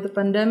for the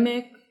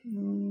pandemic.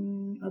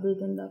 Other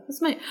than that,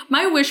 that's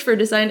my wish for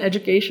design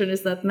education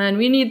is that, man,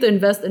 we need to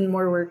invest in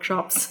more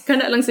workshops.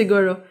 Kana lang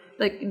siguro.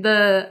 Like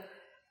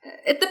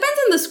it depends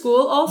on the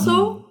school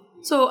also.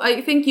 So I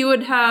think you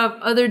would have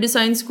other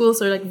design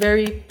schools are like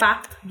very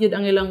packed yun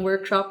ang ilang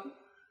workshop.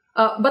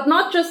 But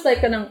not just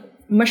like kanang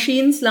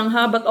machines lang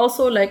ha, but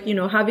also like,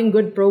 having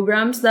good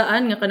programs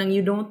daan nga kanang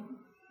you don't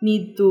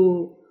need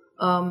to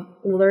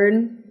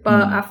learn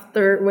pa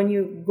after when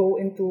you go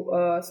into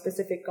a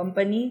specific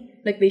company.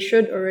 Like they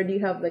should already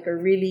have like a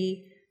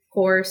really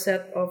core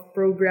set of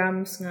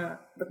programs nga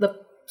that the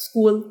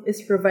school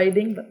is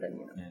providing, but then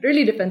it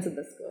really depends on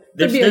the school.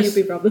 Could be a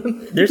UP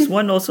problem. There's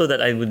one also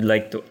that I would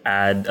like to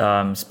add,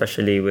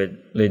 especially with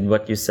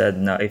what you said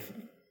now, if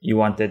you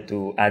wanted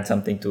to add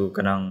something to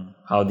kanang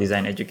how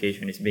design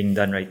education is being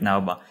done right now,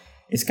 but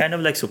it's kind of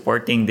like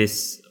supporting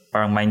this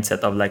parang mindset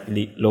of like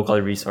local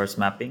resource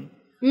mapping.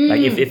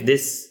 Like if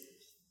this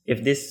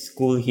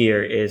school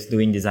here is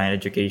doing design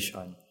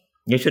education,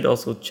 you should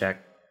also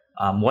check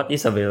what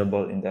is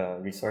available in the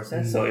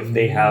resources. So if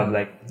they have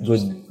like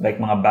good like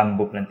mga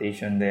bamboo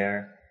plantation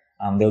there,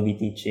 they'll be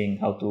teaching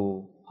how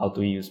to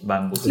use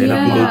bamboo. So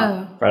they'll be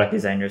product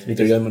designers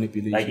because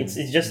like it's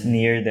just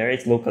near there,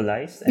 it's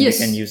localized and they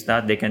can use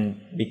that. They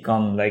can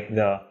become like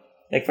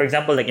for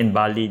example like in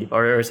Bali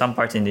or some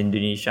parts in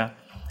Indonesia,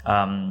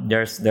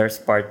 there's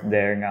part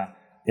there nga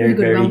they're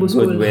very good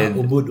with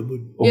Ubud.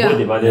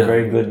 diba? They're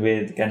very good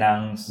with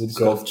kanang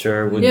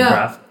sculpture, wood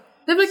craft.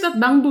 They have like that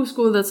bamboo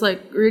school that's like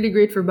really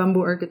great for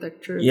bamboo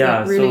architecture. It's Yeah,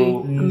 like really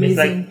so amazing. it's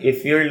like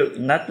if you're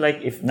not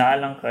like if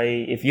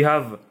you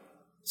have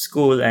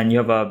school and you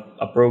have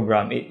a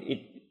program,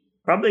 it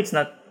probably it's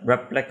not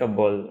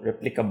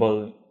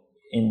replicable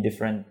in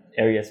different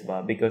areas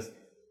ba? Because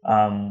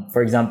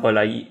for example,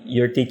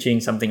 you're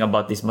teaching something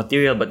about this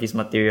material, but this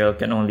material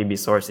can only be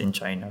sourced in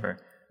China or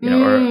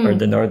or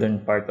the northern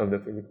part of the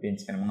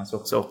Philippines, kind of mga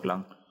sok-sok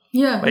lang.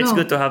 Yeah, But it's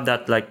good to have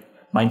that like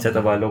mindset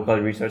of a local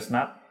resource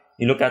map.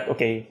 You look at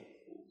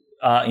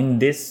in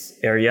this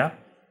area,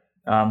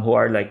 who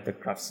are like the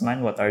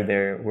craftsmen, what are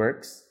their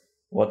works,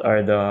 what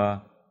are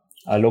the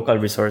local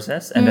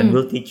resources, and then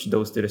we'll teach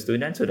those to the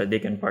students so that they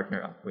can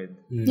partner up with.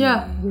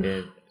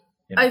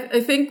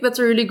 I think that's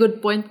a really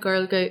good point,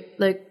 Carl.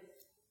 Like,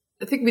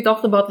 I think we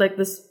talked about like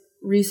this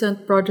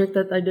recent project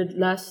that I did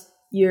last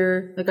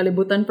year, the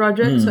Kalibutan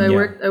project. So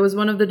I was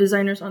one of the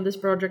designers on this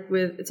project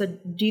it's a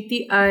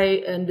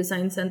GTI and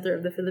Design Center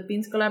of the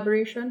Philippines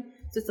collaboration.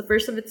 So it's the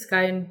first of its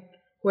kind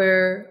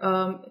where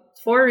it's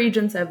for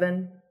Region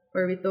 7,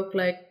 where we took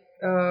like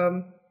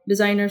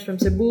designers from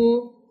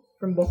Cebu,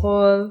 from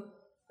Bohol,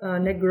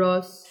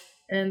 Negros,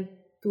 and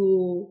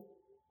to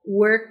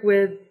work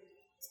with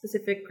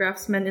specific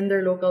craftsmen in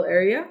their local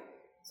area.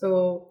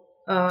 So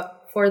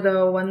for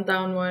the One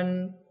Town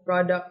One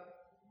product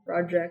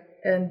project,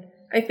 and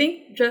I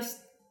think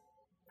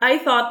I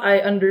thought I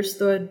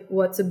understood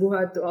what Cebu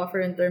had to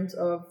offer in terms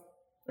of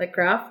like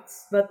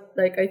crafts, but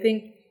like I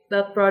think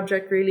that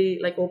project really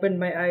like opened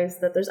my eyes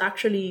that there's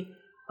actually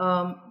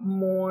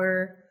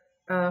more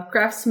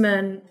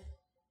craftsmen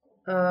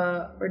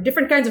or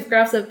different kinds of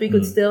crafts that we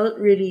could still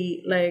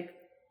really like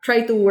try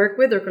to work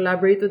with or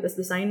collaborate with as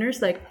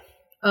designers. Like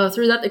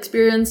through that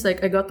experience,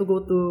 like I got to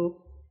go to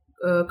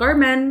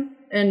Carmen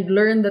and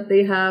learn that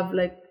they have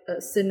like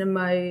a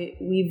cinema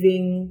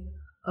weaving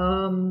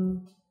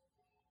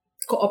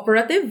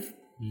cooperative.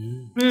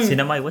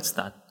 Sinamay, what's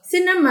that?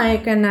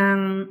 Sinamay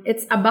kanang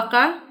it's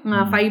abaka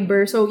nga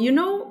fiber. So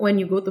when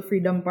you go to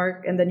Freedom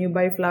Park and then you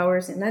buy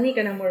flowers and nani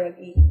kanang mo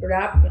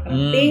wrap nga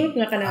kanang pink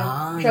nga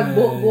kanang siya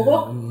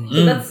buhok.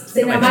 So that's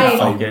sinamay.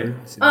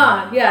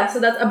 Yeah, so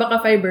that's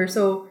abaka fiber.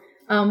 So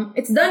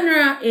it's done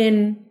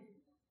in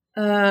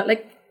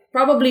like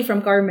probably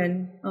from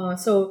Carmen.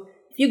 So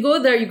if you go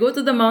there, you go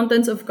to the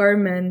mountains of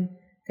Carmen.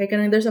 Kaya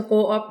kanang there's a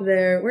co-op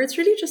there where it's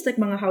really just like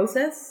mga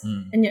houses.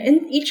 And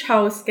in each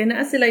house, kaya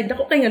naa sila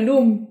dako kay nga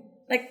loom.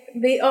 Like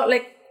they all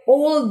like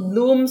old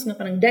looms nga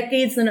kanang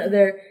decades na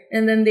there,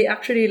 and then they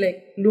actually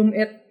like loom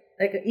it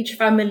like each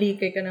family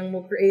kay kanang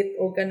mo create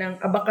o kanang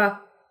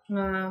abaka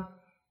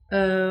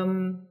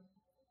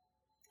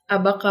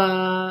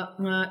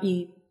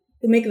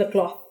to make the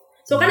cloth.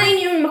 So kanang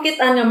yung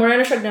makita nga mura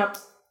na siya na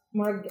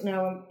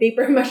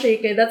paper mache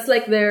kay that's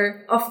like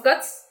their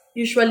offcuts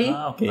usually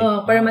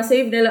para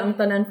ma-save nila ang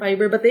tanan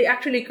fiber, but they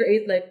actually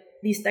create like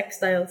these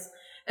textiles.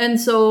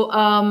 And so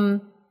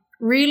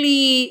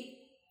really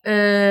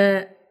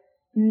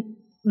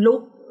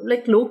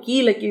low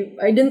key, like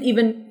I didn't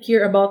even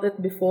hear about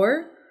it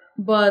before,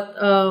 but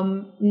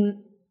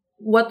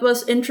what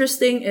was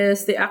interesting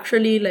is they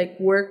actually like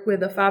work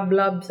with the Fab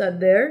Labs at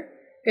there.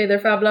 Okay,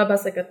 their Fab Lab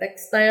has like a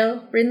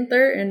textile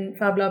printer in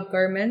Fab Lab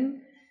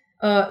Carmen.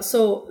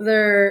 So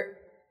they're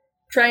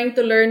trying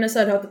to learn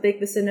how to take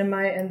the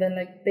cinema and then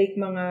like take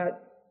mga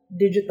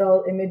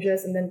digital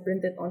images and then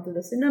print it onto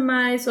the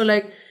cinema. So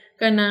like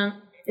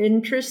kana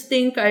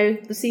interesting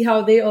to see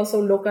how they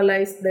also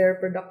localized their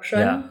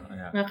production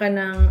na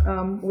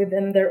kanang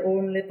within their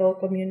own little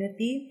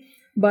community.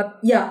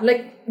 But yeah,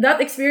 like that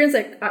experience,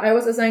 like I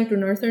was assigned to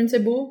Northern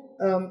Cebu.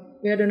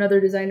 We had another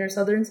designer,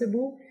 Southern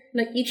Cebu.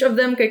 Like each of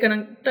them kay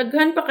kanang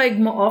daghan pa kay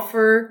mo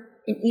offer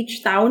in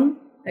each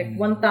town. Like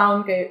one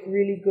town kay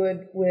really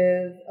good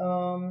with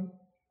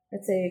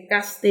let's say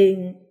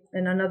casting,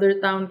 and another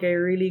town kay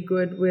really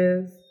good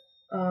with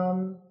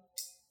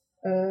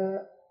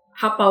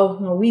hapaw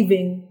nga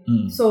weaving.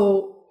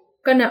 So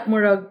kana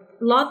murag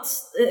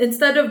lots,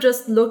 instead of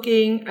just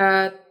looking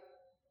at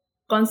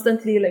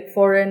constantly like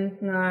foreign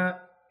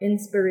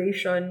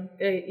inspiration,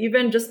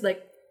 even just like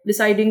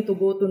deciding to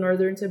go to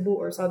Northern Cebu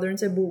or Southern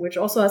Cebu, which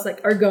also has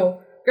like Argao.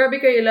 Grabe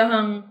kay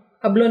ilahang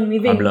hablon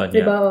weaving,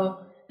 diba?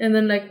 And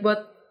then like,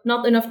 but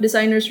not enough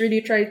designers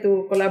really try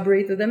to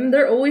collaborate with them.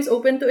 They're always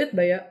open to it,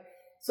 baya.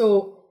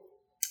 So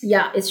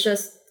yeah, it's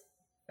just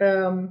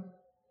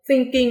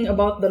thinking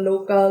about the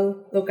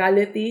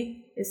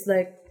locality is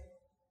like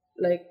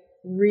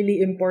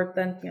really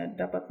important nga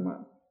dapat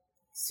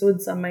sud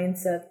sa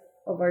mindset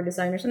of our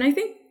designers. And I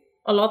think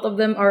a lot of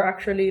them are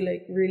actually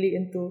like really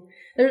into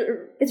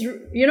it's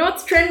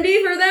what's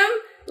trendy for them,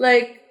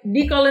 like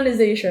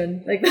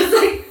decolonization. Like that's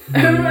like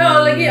I don't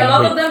know, like a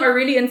lot of them are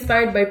really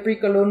inspired by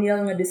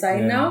pre-colonial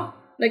design now.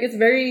 Like it's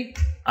very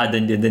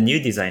the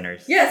new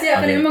designers. Yes, yeah.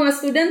 Okay. Mga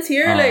students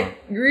here like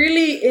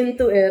really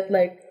into it,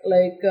 like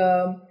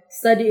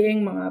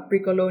studying mga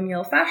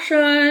pre-colonial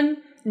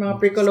fashion, mga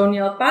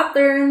pre-colonial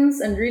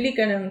patterns, and really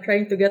kanang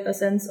trying to get a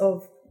sense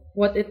of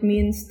what it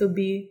means to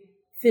be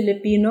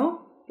Filipino.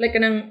 Like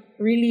kanang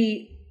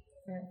really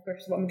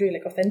first what I'm doing,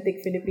 like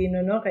authentic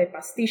Filipino, no? Kay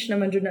pastiche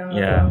naman dyan ang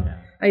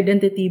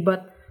identity,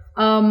 but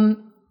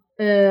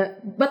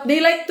they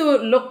like to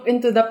look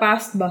into the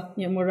past ba?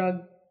 Yeah,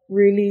 murag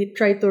really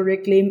try to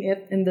reclaim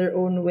it in their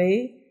own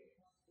way.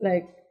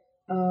 Like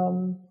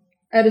I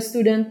had a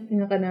student,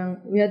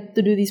 we had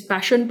to do these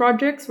passion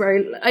projects where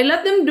I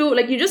let them do,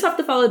 like you just have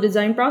to follow the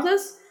design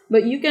process,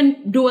 but you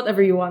can do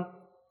whatever you want.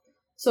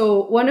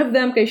 So one of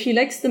them, kay she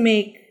likes to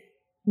make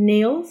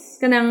nails,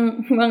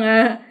 kanang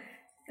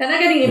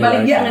ganing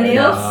ibaligya nga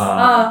nails,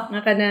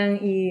 nga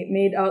kanang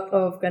made out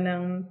of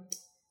kanang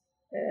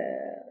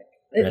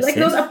like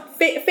those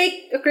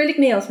fake acrylic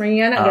nails,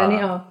 mga gani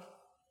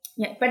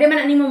yeah, pwede man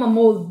ani mo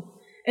ma-mold.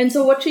 And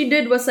so what she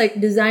did was like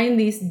design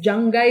these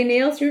Jangai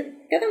nails.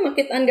 Kanang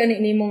makitaan gani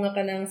nimo nga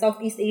kanang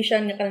Southeast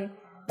Asian nga kanang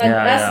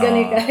tagas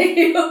gani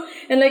kayo.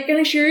 And like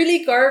kanang she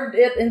really carved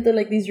it into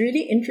like these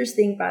really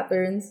interesting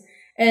patterns.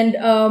 And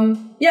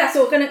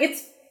so kanang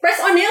it's press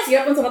on nails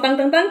yapon sa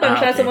matang-tang-tang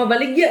siya sa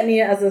mabaligya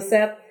niya as a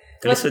set.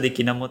 Kaso di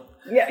kinamot.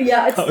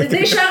 Yeah, it's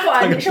di siya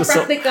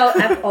practical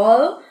at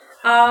all.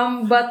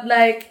 But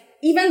like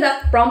even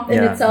that prompt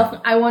in itself,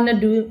 I wanna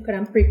do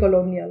kanang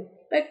pre-colonial.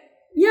 Like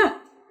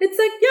it's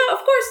like,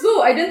 of course,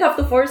 go. I didn't have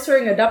to force her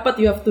nga dapat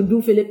you have to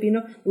do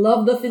Filipino.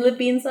 Love the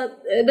Philippines.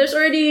 There's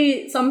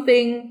already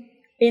something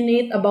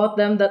innate about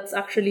them that's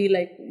actually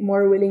like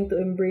more willing to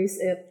embrace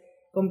it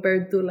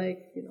compared to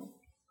like,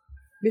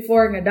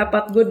 before nga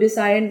dapat good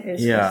design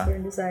is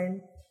Western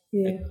design.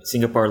 Yeah.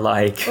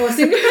 Singapore-like. Oh,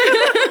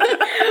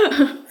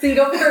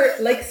 Singapore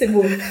like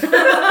Cebu.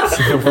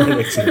 Singapore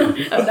like Cebu.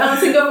 Ang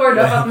Singapore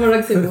dapat mo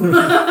like Cebu.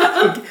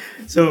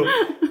 So,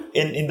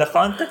 in the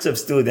context of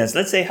students,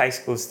 let's say high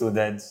school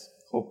students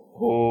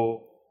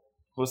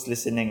who's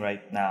listening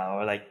right now,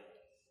 or like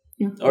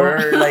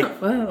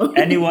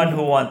anyone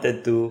who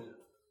wanted to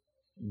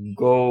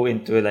go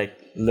into like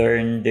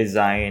learn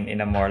design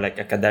in a more like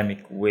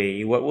academic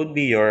way, what would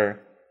be your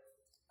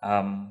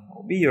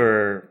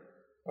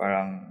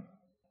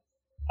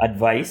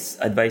advice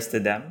to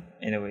them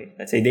in a way?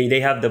 Let's say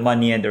they have the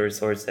money and the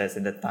resources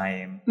and the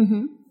time,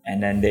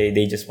 and then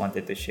they just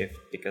wanted to shift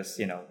because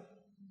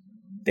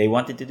they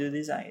wanted to do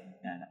design,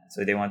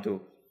 so they want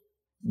to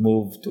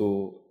move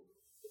to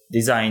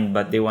design,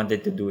 but they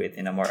wanted to do it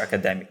in a more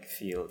academic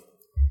field.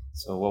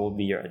 So what would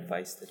be your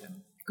advice to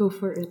them? Go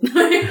for it.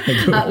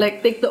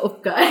 Like take the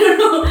upka. I don't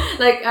know.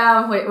 Like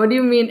wait, what do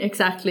you mean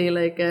exactly?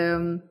 Like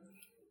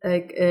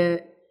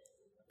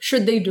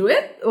should they do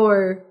it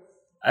or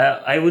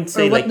I would Or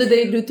say what like do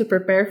they do to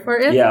prepare for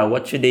it? yeah,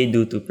 what should they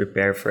do to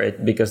prepare for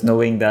it? Because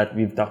knowing that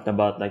we've talked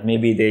about like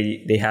maybe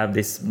they have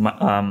this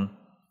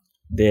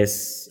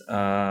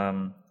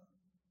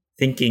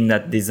thinking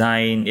that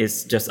design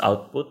is just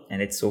output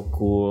and it's so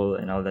cool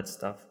and all that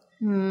stuff.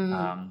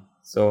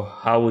 So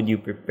how would you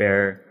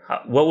prepare?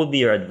 What would be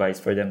your advice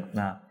for them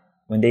na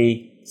when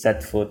they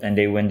set foot and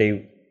when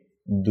they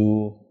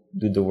do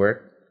the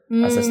work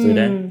as a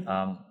student?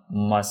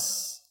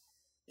 Must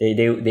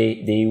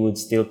they would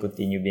still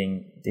continue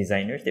being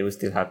designers? They would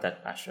still have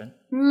that passion.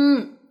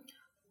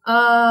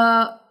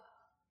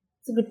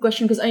 It's a good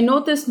question because I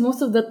noticed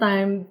most of the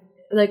time,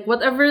 like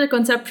whatever the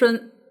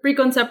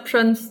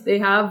preconceptions they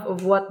have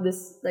of what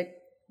this like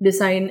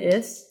design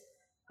is,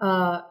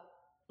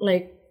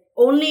 like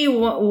only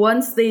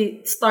once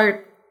they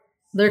start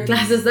their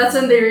classes, that's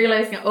when they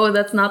realize, oh,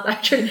 that's not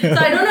actually. So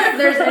I don't know if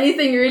there's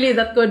anything really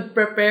that could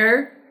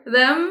prepare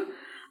them.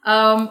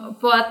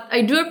 But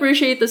I do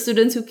appreciate the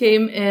students who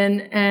came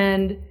in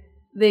and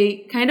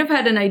they kind of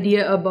had an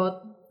idea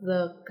about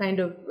the kind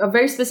of a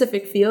very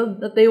specific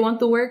field that they want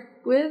to work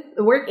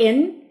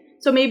in.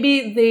 So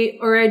maybe they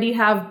already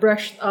have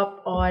brushed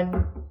up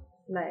on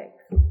like,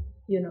 I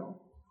don't know,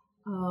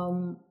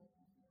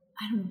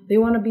 they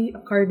want to be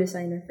a car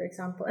designer, for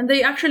example. And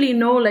they actually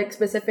know like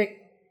specific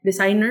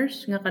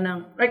designers nga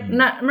kanang like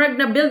na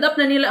build up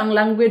na nila ang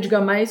language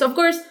gamay. So of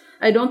course,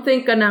 I don't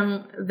think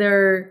kanang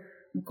they're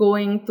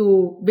going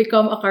to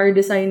become a car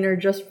designer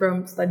just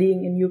from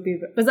studying in UP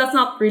because that's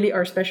not really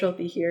our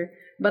specialty here.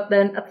 But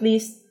then at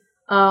least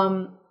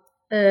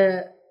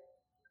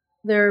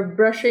they're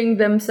brushing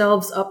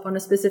themselves up on a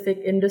specific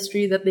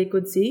industry that they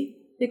could see.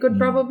 They could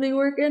probably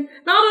work in.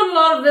 Not a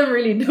lot of them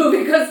really do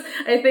because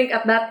I think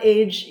at that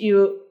age,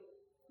 a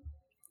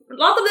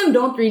lot of them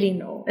don't really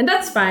know. And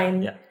that's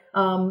fine. Yeah.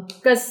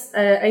 Because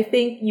I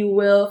think you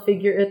will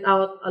figure it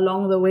out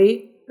along the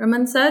way,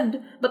 Raman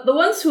said. But the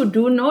ones who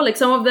do know, like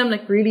some of them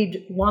like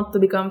really want to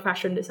become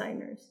fashion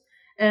designers.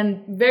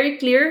 And very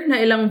clear na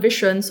ilang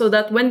vision so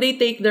that when they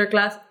take their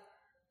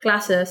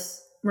classes,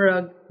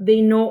 Murag,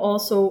 they know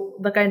also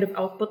the kind of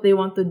output they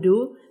want to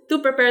do to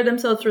prepare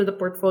themselves for the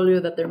portfolio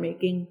that they're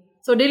making.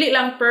 So, dili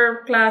lang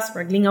per class,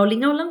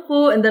 lingaw-lingaw lang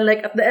po. And then,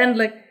 like, at the end,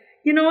 like,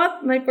 you know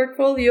what? My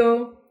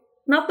portfolio,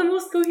 not the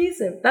most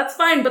cohesive. That's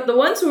fine. But the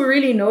ones who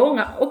really know,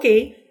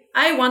 okay,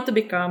 I want to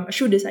become a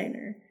shoe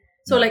designer.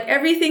 So, like,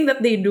 everything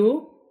that they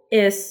do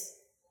is,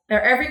 or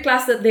every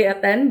class that they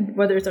attend,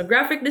 whether it's a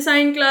graphic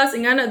design class,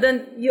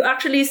 then you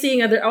actually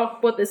seeing their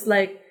output is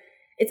like,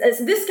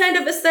 it's this kind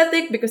of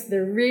aesthetic because they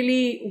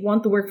really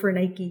want to work for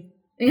Nike.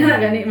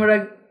 Gani,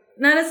 murag,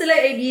 nana sila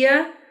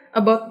idea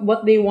about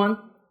what they want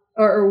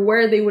or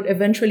where they would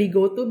eventually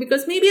go to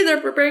because maybe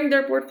they're preparing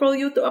their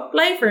portfolio to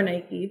apply for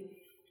Nike.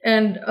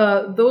 And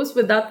those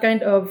with that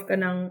kind of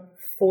kanang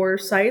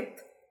foresight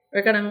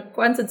or kanang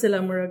kuan sad sila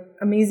murag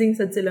amazing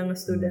sad sila nga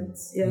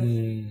students. Yeah.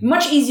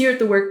 Much easier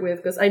to work with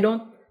because I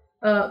don't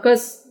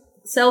because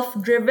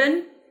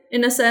self-driven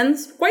in a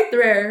sense, quite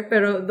rare,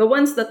 pero the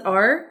ones that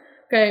are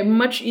okay,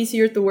 much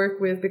easier to work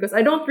with because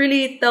I don't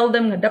really tell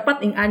them na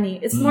dapat ing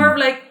ani. It's more of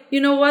like, you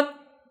know what?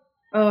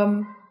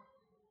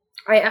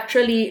 I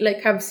actually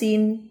like have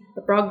seen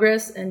the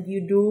progress and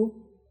you do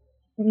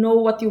know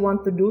what you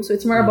want to do. So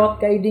it's more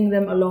about guiding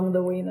them along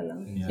the way na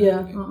lang.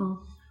 Yeah.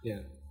 Yeah.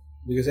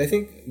 Because I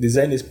think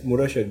design is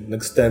mura siya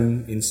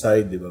nag-stem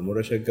inside, di ba?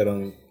 Mura siya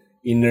karang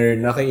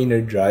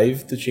inner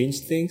drive to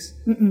change things.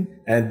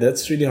 And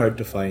that's really hard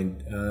to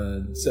find.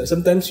 So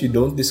sometimes you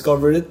don't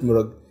discover it.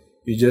 Murag,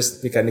 you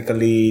just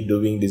mechanically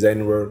doing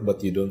design work,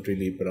 but you don't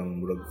really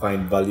parang murag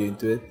find value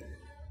into it.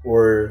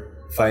 Or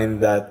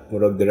find that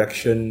murag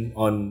direction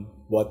on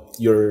what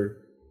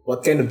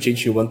kind of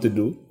change you want to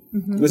do.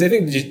 Because I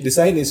think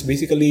design is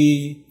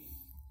basically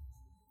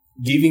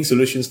giving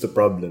solutions to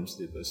problems.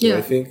 Diba? So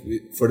I think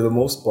for the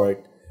most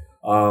part,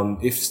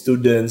 if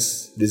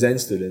design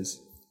students,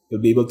 will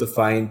be able to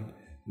find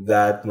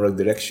that murag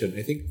direction,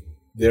 I think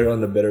they're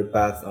on a better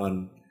path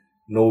on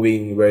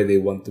knowing where they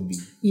want to be.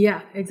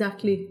 Yeah,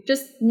 exactly.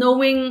 Just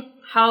knowing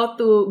how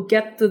to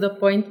get to the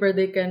point where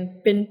they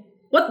can pin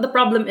what the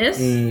problem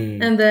is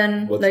and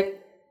then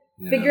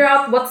figure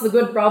out what's the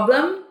good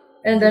problem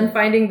and then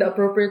finding the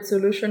appropriate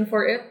solution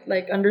for it,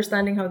 like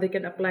understanding how they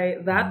can apply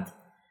that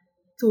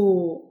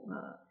to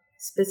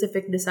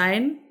specific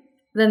design.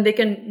 Then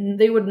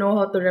they would know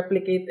how to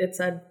replicate it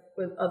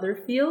with other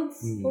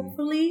fields,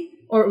 hopefully,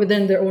 or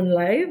within their own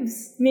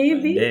lives,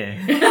 maybe. Yeah,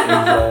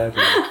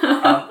 exactly.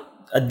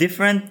 A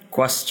different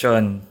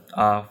question,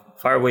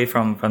 far away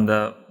from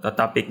the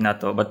topic na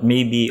to, but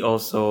maybe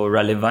also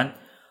relevant.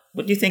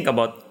 What do you think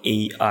about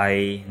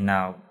AI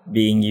now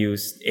being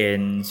used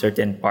in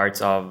certain parts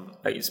of,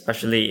 like,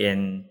 especially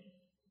in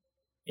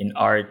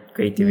art,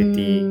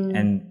 creativity,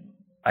 and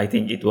I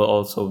think it will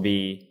also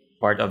be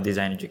part of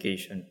design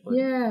education.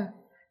 Yeah,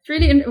 it's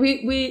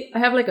really. I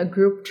have like a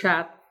group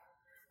chat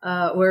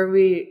where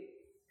we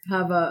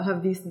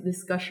have these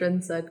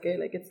discussions. Okay,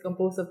 like it's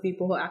composed of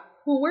people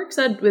who works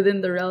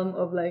within the realm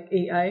of like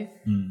AI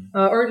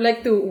or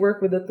like to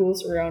work with the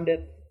tools around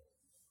it.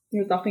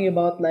 you're talking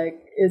about like,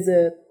 is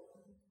it,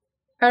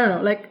 I don't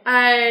know, like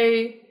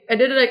I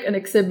did like an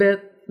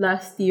exhibit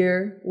last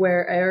year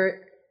where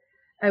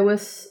I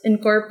was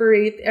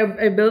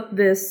I built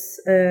this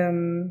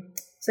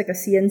it's like a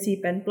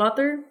CNC pen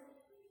plotter,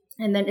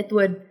 and then it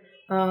would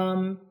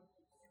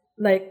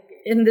like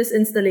in this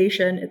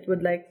installation it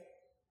would like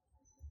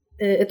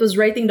it was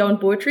writing down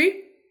poetry.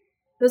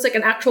 It was like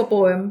an actual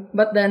poem,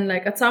 but then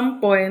like at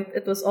some point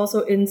it was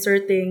also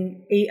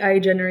inserting AI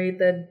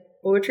generated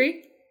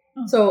poetry.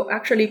 So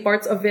actually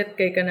parts of it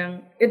kay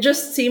kanang, it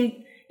just seemed,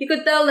 you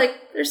could tell like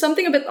there's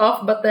something a bit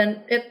off, but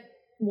then it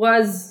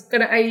was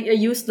I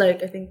used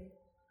like, I think,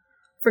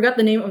 forgot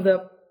the name of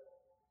the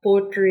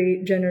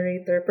poetry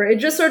generator, but it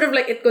just sort of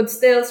like, it could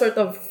still sort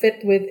of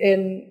fit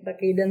within the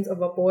cadence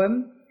of a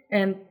poem.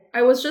 And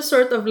I was just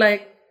sort of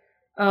like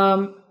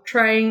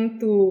trying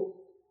to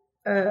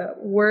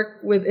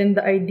work within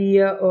the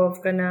idea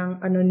of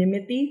kanang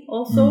anonymity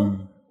also,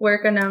 where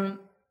kanang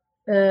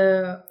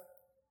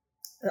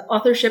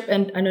authorship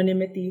and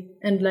anonymity,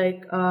 and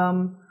like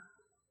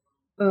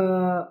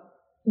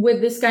with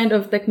this kind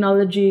of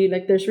technology,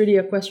 like there's really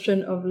a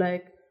question of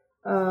like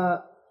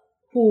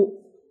who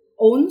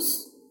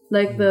owns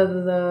like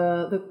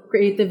the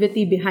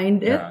creativity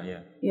behind it.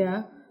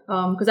 Yeah.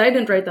 Because I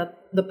didn't write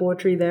the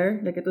poetry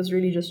there, like it was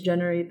really just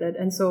generated.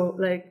 And so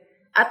like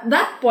at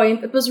that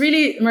point it was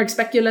really more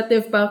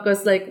speculative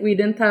because like we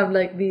didn't have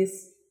like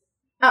these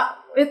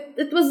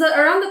it was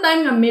around the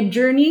time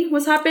Mid-Journey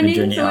was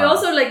happening. So we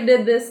also like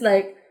did this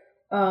like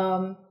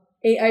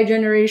AI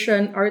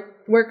generation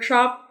art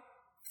workshop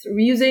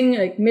using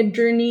like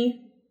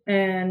Mid-Journey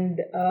and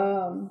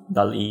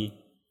DALL-E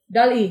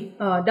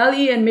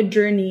and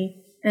Mid-Journey,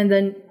 and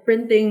then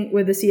printing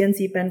with the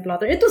CNC pen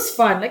plotter. It was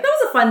fun. Like that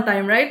was a fun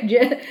time, right?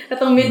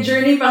 Atong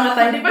Mid-Journey pa nga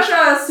time. Di pa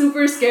siya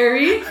super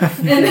scary.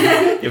 And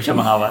then Di ba siya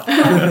mangawat?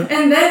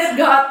 and then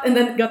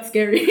it got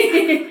scary.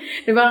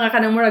 Di ba nga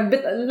kanang murag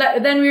bit.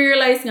 Then we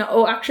realized nga,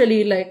 oh,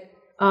 actually like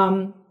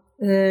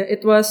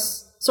it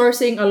was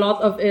sourcing a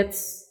lot of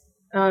its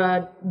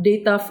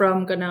data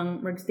from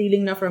kanang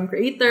stealing na from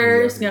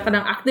creators, nga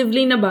kanang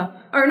actively na ba,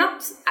 or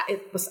not,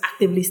 it was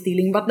actively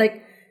stealing, but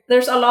like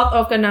there's a lot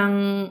of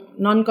kanang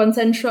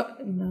non-consensual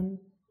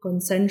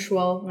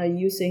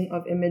using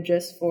of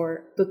images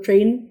to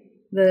train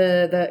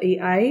the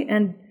AI.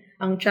 And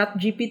ang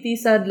ChatGPT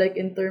said like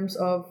in terms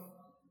of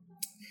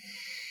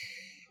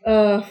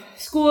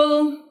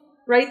school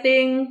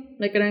writing,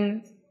 like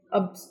kanang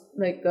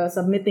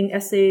submitting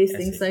essays,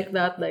 things like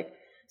that, like.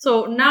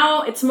 So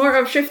now it's more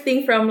of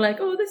shifting from like,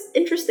 oh, this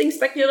interesting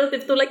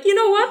speculative to like, you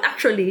know what,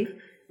 actually,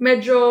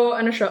 medyo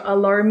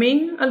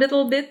alarming a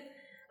little bit.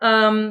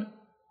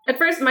 At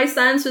first, my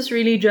stance was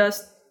really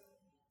just,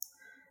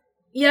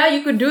 yeah,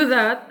 you could do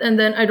that, and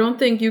then I don't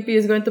think UP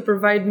is going to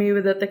provide me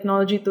with the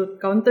technology to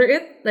counter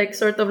it, like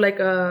sort of like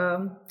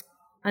a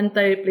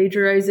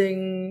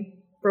anti-plagiarizing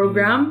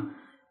program,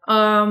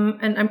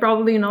 and I'm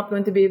probably not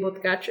going to be able to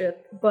catch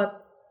it.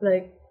 But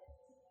like,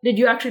 did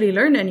you actually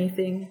learn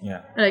anything?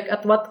 Yeah. Like,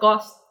 at what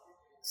cost?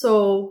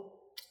 So,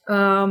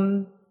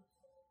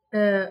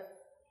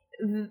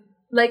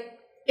 like,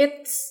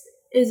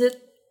 is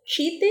it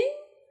cheating?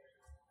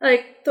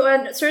 Like, to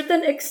a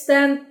certain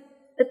extent,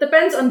 it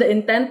depends on the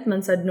intent,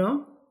 man said,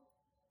 no?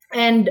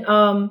 And,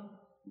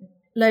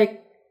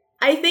 like,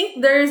 I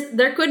think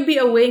there could be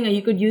a way that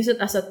you could use it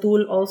as a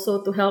tool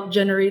also to help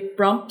generate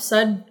prompts,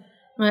 sad,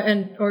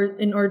 or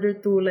in order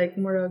to, like,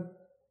 more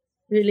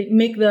really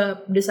make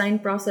the design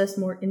process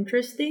more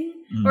interesting.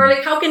 Or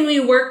like, how can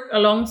we work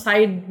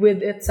alongside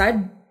with it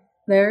sad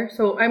there?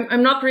 So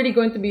I'm not really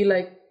going to be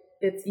like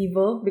it's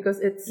evil,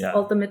 because it's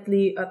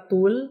ultimately a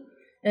tool,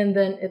 and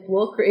then it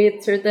will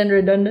create certain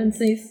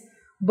redundancies.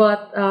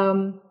 But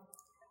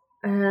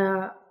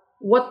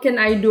what can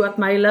I do at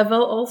my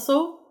level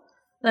also?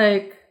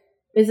 Like,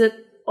 is it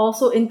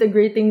also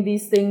integrating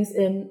these things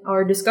in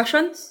our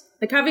discussions?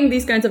 Like having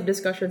these kinds of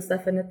discussions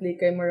definitely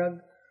kay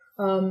Marag.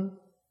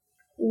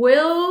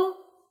 Will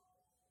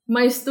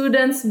my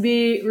students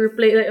be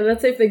replaced? Like,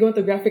 let's say if they go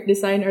into graphic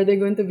design, are they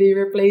going to be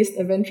replaced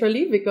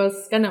eventually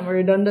because kana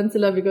redundant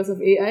sila because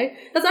of AI?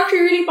 That's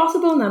actually really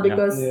possible now,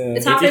 because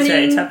it's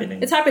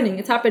happening. It's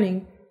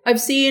happening. I've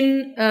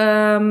seen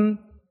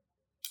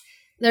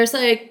there's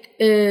like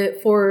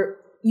for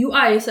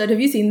UI side. Have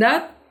you seen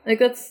that? Like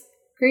that's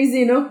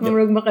crazy, no?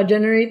 Marag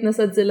maka-generate na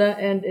sad sila,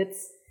 and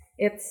it's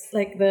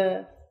like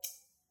the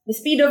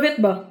speed of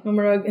it ba?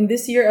 Marag in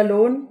this year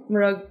alone,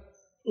 marag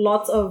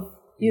lots of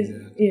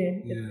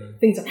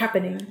things are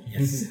happening.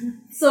 Yes.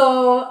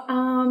 So,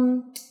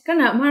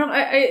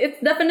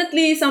 it's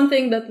definitely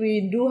something that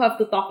we do have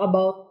to talk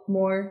about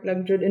more,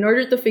 like, in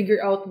order to figure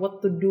out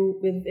what to do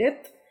with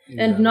it,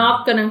 and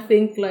not kanang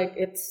think like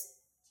it's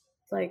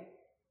like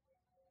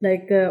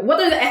what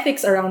are the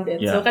ethics around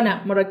it. So,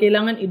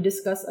 kailangan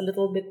i-discuss a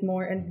little bit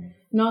more and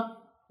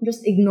not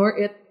just ignore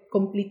it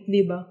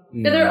completely ba.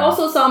 There are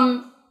also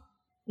some,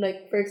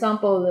 like, for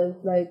example,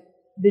 like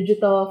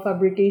digital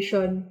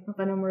fabrication.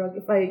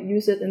 If I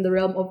use it in the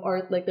realm of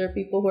art, like there are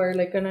people who are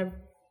like kind of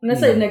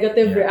nasa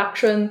negative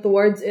reaction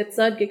towards it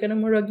sad kay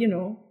kanang murag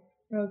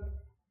murag,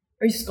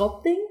 are you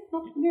sculpting?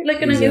 Like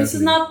kanang this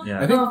is not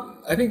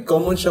I think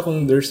common siya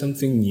kung there's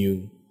something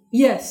new.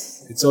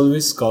 yes. It's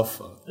always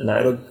scoff.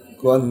 Like-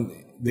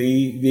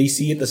 They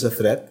see it as a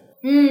threat.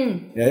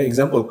 Yeah,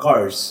 example,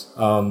 cars.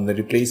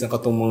 Na-replace ang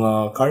katong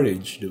mga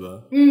carriage, di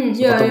ba?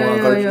 So, katong mga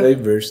car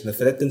drivers,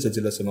 na-threaten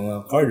sila sa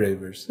mga car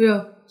drivers.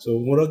 Yeah.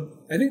 So, murag,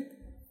 I think,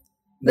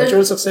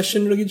 natural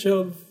succession lagi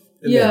siya of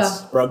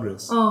events,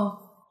 progress.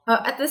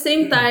 At the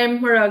same time,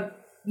 murag,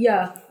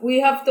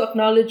 we have to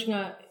acknowledge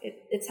nga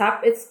it's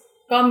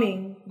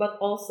coming, but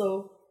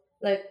also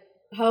like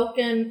how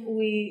can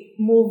we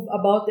move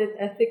about it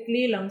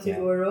ethically lang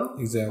siguro.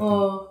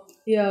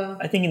 Exactly.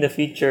 I think in the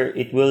future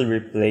it will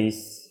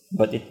replace,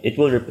 but it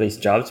will replace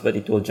jobs, but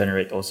it will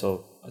generate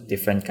also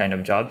different kind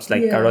of jobs.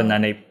 Like karon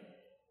nanay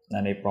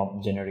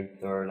prompt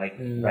generator, like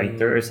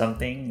writer or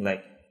something.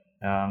 Like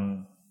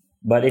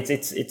but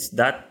it's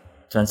that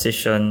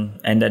transition,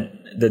 and then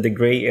the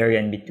gray area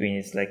in between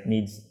is like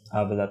needs to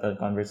have a lot of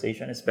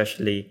conversation,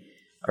 especially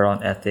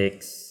around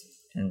ethics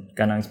and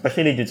kanang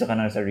especially dito sa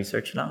kanang sa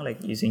research lang,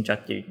 like using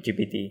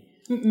ChatGPT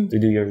to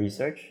do your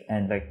research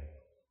and like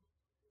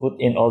put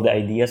in all the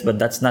ideas, but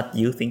that's not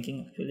you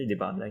thinking actually,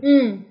 diba? Like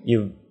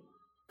you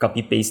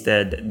copy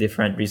pasted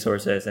different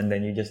resources and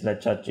then you just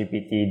let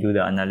ChatGPT do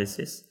the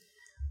analysis.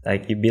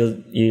 Like you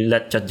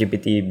let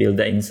ChatGPT build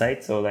the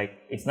insight. So like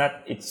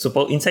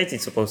insights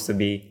is supposed to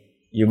be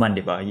human,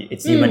 diba?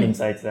 It's human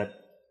insights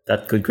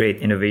that could create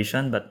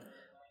innovation. But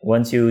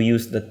once you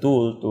use the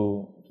tool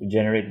to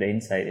generate the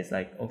insight, it's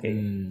like, okay,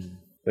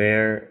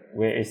 where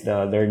is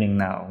the learning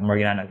now?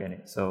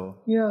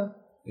 So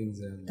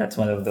Exactly. that's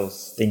one of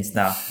those things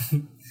now.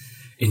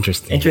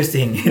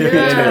 Interesting.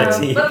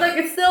 Yeah. But like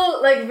it's still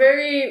like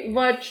very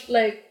much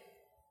like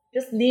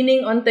just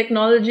leaning on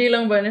technology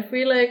lang ba. And if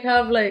we like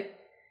have like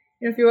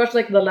if you watch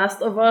like The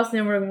Last of Us,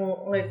 like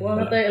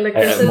wala tayo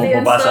electricity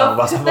and stuff,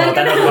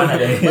 then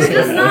we're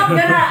just not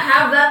gonna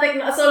have that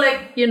technology. So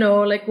like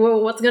like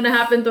what's gonna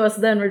happen to us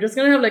then? We're just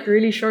gonna have like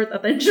really short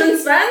attention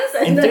spans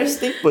and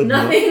Interesting then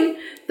nothing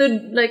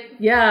to like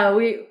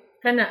we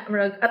kinda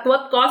at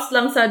what cost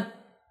lang sad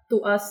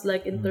to us,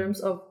 like in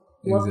terms of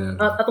what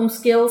atong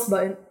skills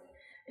ba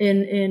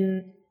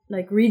in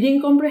like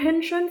reading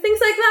comprehension, things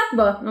like that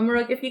ba.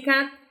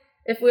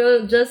 If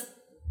we'll just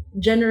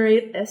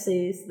generate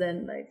essays,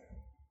 then like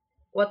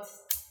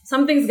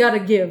something's gotta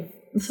give.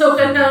 So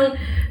kanang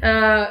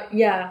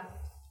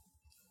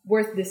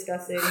worth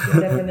discussing,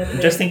 definitely.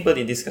 Interesting po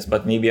i-discuss,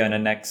 but maybe on the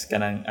next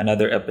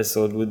another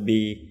episode would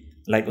be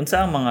like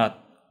unsa ang mga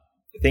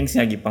things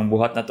nga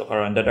gipangbuhat na to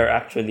karon that are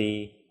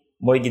actually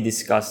mo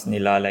gi-discuss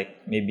nila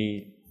like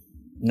maybe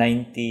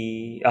 100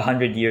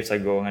 years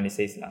ago nga ni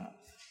says lang.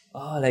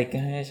 Like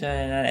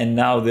and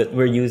now that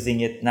we're using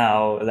it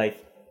now, like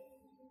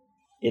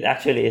it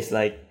actually is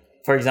like,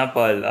 for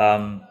example,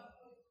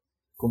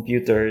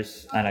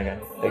 computers like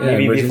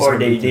maybe before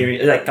they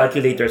like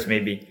calculators,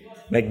 maybe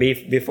like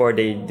before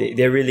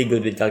they're really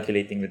good with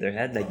calculating with their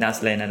head, like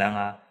naslay na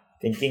nga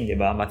thinking,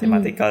 diba?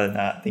 Mathematical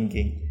na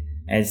thinking,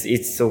 and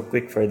it's so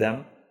quick for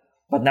them.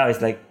 But now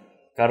it's like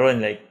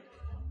karon like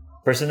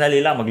personally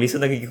lang magliso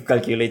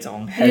nag-calculate sa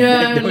akong head,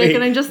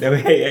 the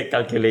way I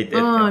calculate it.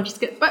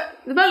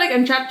 But like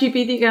on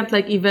ChatGPT can't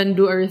like even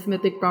do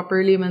arithmetic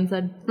properly, man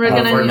said. For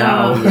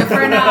now.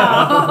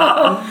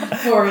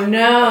 For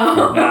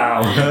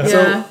now.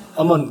 So,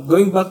 Amon,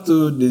 going back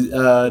to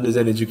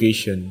design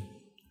education,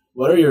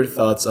 what are your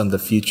thoughts on the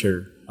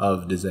future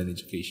of design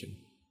education?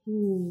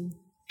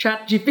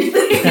 ChatGPT.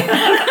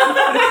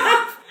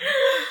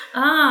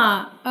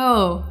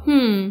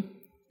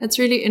 That's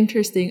really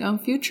interesting.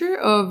 Future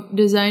of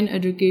design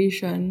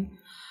education.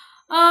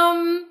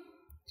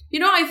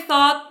 I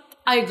thought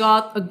I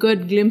got a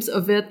good glimpse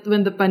of it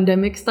when the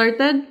pandemic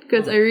started,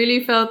 because I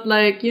really felt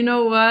like, being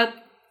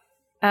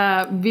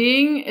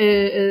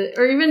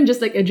or even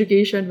just like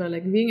education, but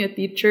like being a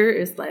teacher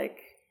is like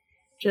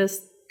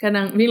just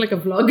kanang being like a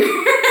vlogger.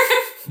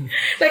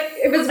 Like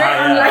if it's very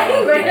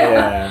online,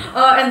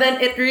 and then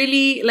it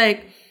really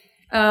like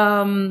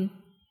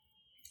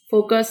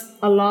focused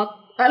a lot.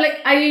 Like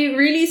I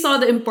really saw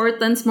the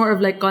importance more of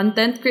like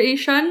content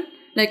creation,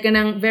 like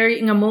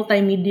very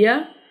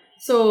multimedia.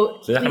 So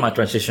like mga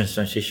transitions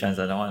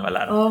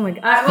wala. Oh my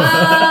god.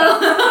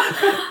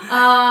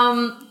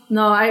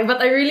 But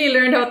I really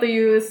learned how to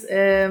use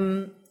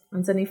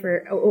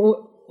for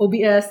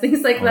OBS,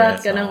 things like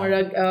that.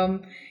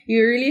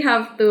 You really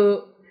have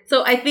to.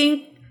 So I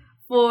think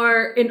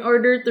in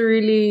order to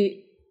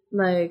really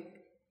like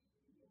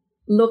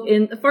look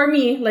in, for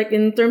me, like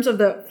in terms of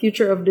the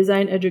future of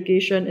design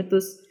education, it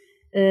was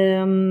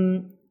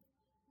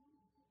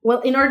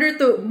in order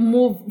to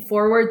move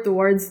forward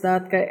towards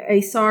that,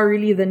 I saw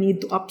really the need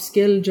to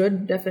upskill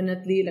Jud,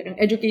 definitely. Like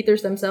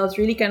educators themselves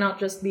really cannot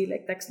just be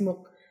like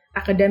textbook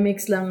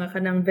academics lang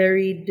kanang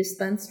very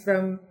distanced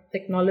from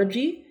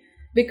technology.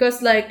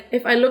 Because like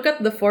if I look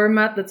at the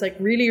format that's like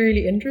really,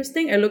 really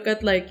interesting, I look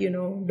at like,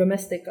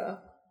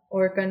 Domestika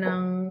or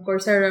kanang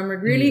Coursera,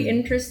 really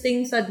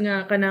interesting sad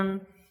nga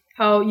kanang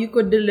how you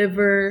could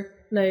deliver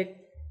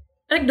like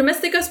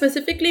domestica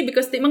specifically,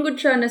 because di man gud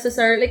siya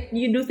necessary, like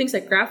you do things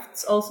like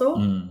crafts also,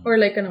 or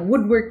like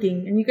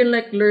woodworking, and you can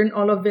like learn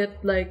all of it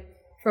like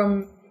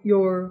from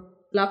your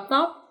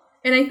laptop.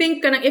 And I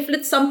think if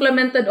it's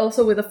supplemented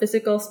also with a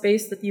physical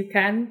space that you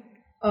can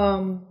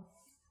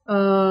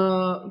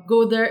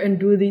go there and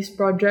do these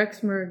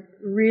projects, were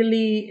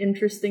really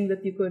interesting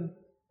that you could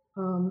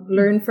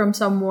learn from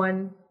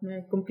someone in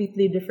a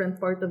completely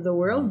different part of the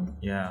world.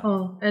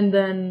 And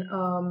then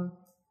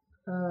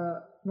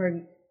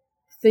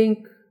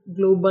think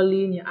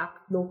globally and you act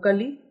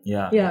locally.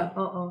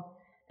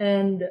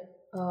 And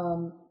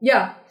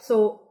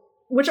so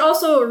which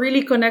also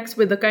really connects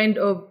with the kind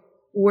of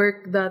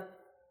work that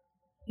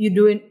you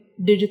do in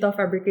digital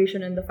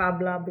fabrication in the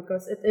Fab Lab,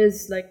 because it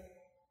is like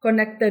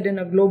connected in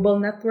a global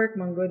network,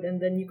 Manggod,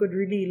 and then you could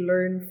really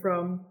learn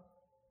from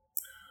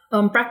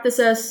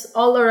practices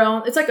all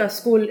around. It's like a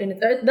school in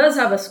it. It does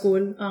have a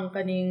school,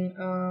 kaning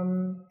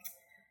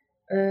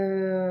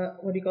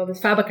what do you call this?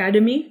 Fab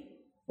Academy,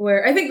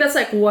 where I think that's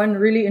like one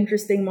really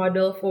interesting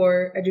model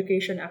for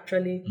education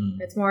actually.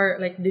 It's more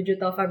like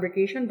digital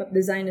fabrication, but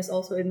design is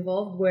also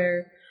involved,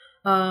 where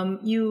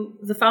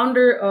the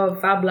founder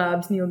of Fab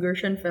Labs, Neil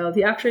Gershenfeld,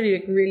 he actually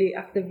like really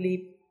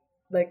actively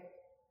like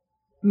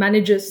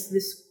manages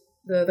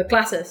the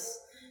classes.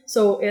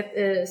 So it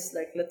is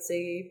like, let's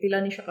say,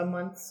 pila ni siya ka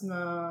months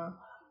na,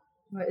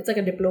 it's like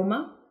a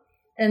diploma.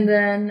 And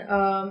then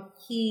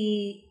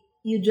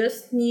you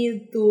just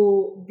need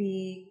to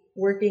be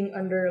working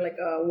under like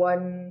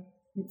one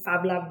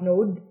Fab Lab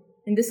node.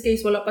 In this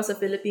case, wala pa sa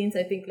Philippines.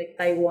 I think like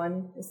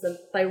Taiwan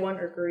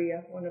or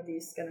Korea, one of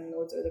these kind of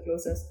nodes are the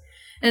closest.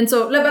 And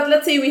so, but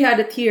let's say we had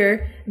it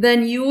here,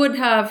 then you would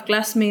have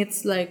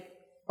classmates like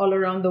all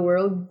around the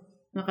world.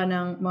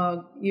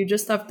 You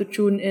just have to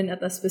tune in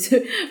at a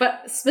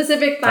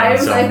specific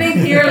times. I think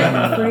here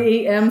like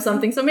 3 a.m.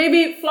 something. So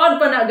maybe flawed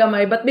pa na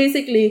gamay, but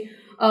basically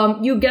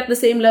you get the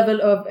same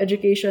level of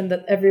education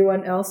that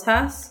everyone else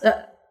has.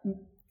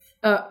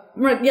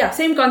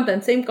 Same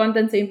content,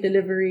 same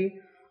delivery.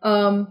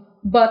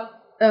 But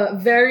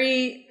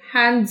very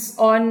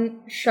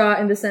hands-on siya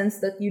in the sense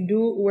that you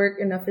do work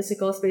in a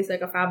physical space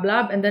like a Fab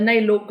Lab, and then ay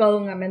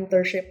local nga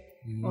mentorship.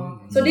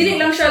 So dili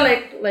lang siya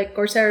like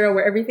Coursera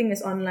where everything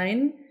is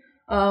online.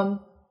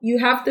 You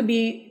have to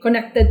be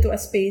connected to a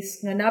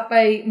space nga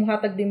napay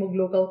muhatag din mog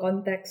local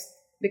context,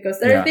 because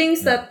there are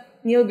things that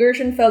Neil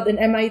Gershenfeld in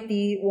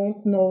MIT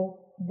won't know,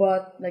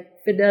 but like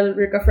Fidel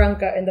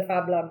Ricafranca in the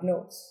Fab Lab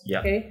knows.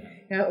 Okay,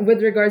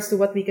 with regards to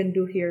what we can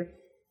do here.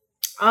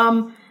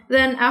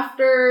 Then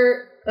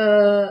after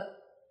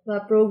the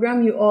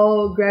program, you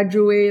all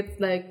graduate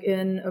like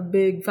in a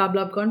big Fab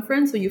Lab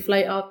conference. So you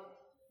fly out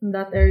in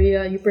that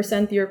area, you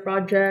present your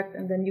project,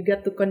 and then you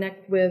get to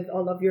connect with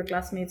all of your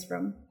classmates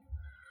from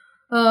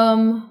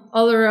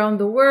all around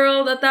the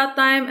world at that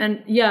time.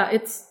 And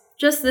it's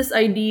just this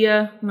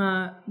idea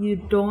you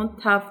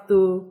don't have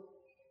to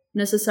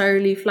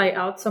necessarily fly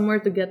out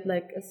somewhere to get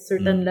like a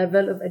certain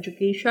level of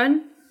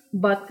education,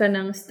 but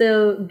kanang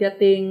still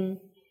getting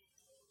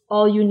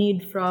all you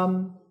need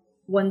from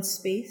one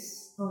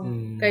space.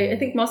 Okay, I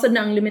think most of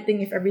na ang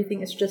limiting if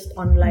everything is just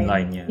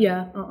online.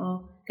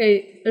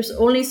 Okay, there's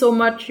only so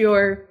much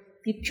your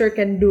teacher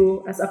can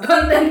do as a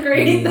content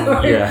creator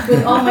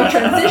with all my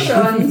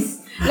transitions.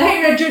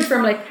 Like graduated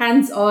from like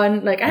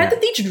hands-on. Like I had to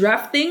teach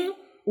drafting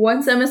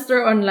 1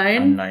 semester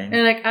online.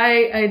 And like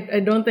I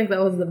don't think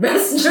that was the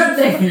best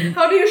thing.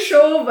 How do you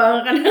show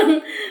ba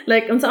kanang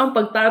like unsa ang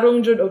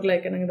pagtarong jud og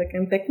like kanang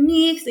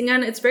techniques?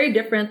 Tingan, it's very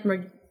different.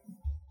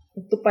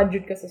 Tupad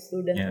jud ka sa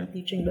student and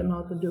teaching them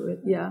how to do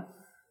it.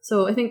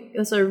 So I think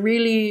it's a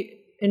really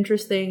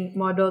interesting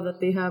model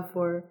that they have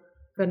for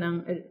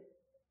kanang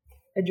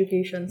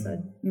education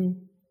side.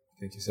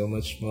 Thank you so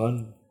much,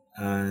 Mon.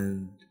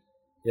 And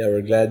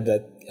we're glad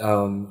that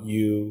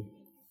you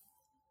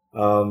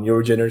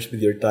were generous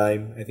with your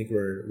time. I think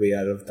we're way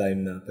out of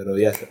time now. Pero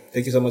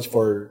thank you so much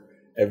for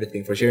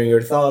everything, for sharing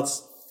your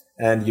thoughts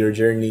and your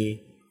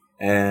journey.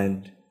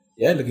 And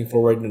looking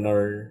forward to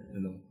our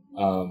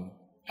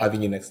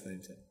having you next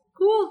time.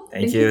 Cool.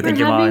 Thank you for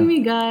having Mon.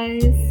 me,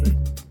 guys.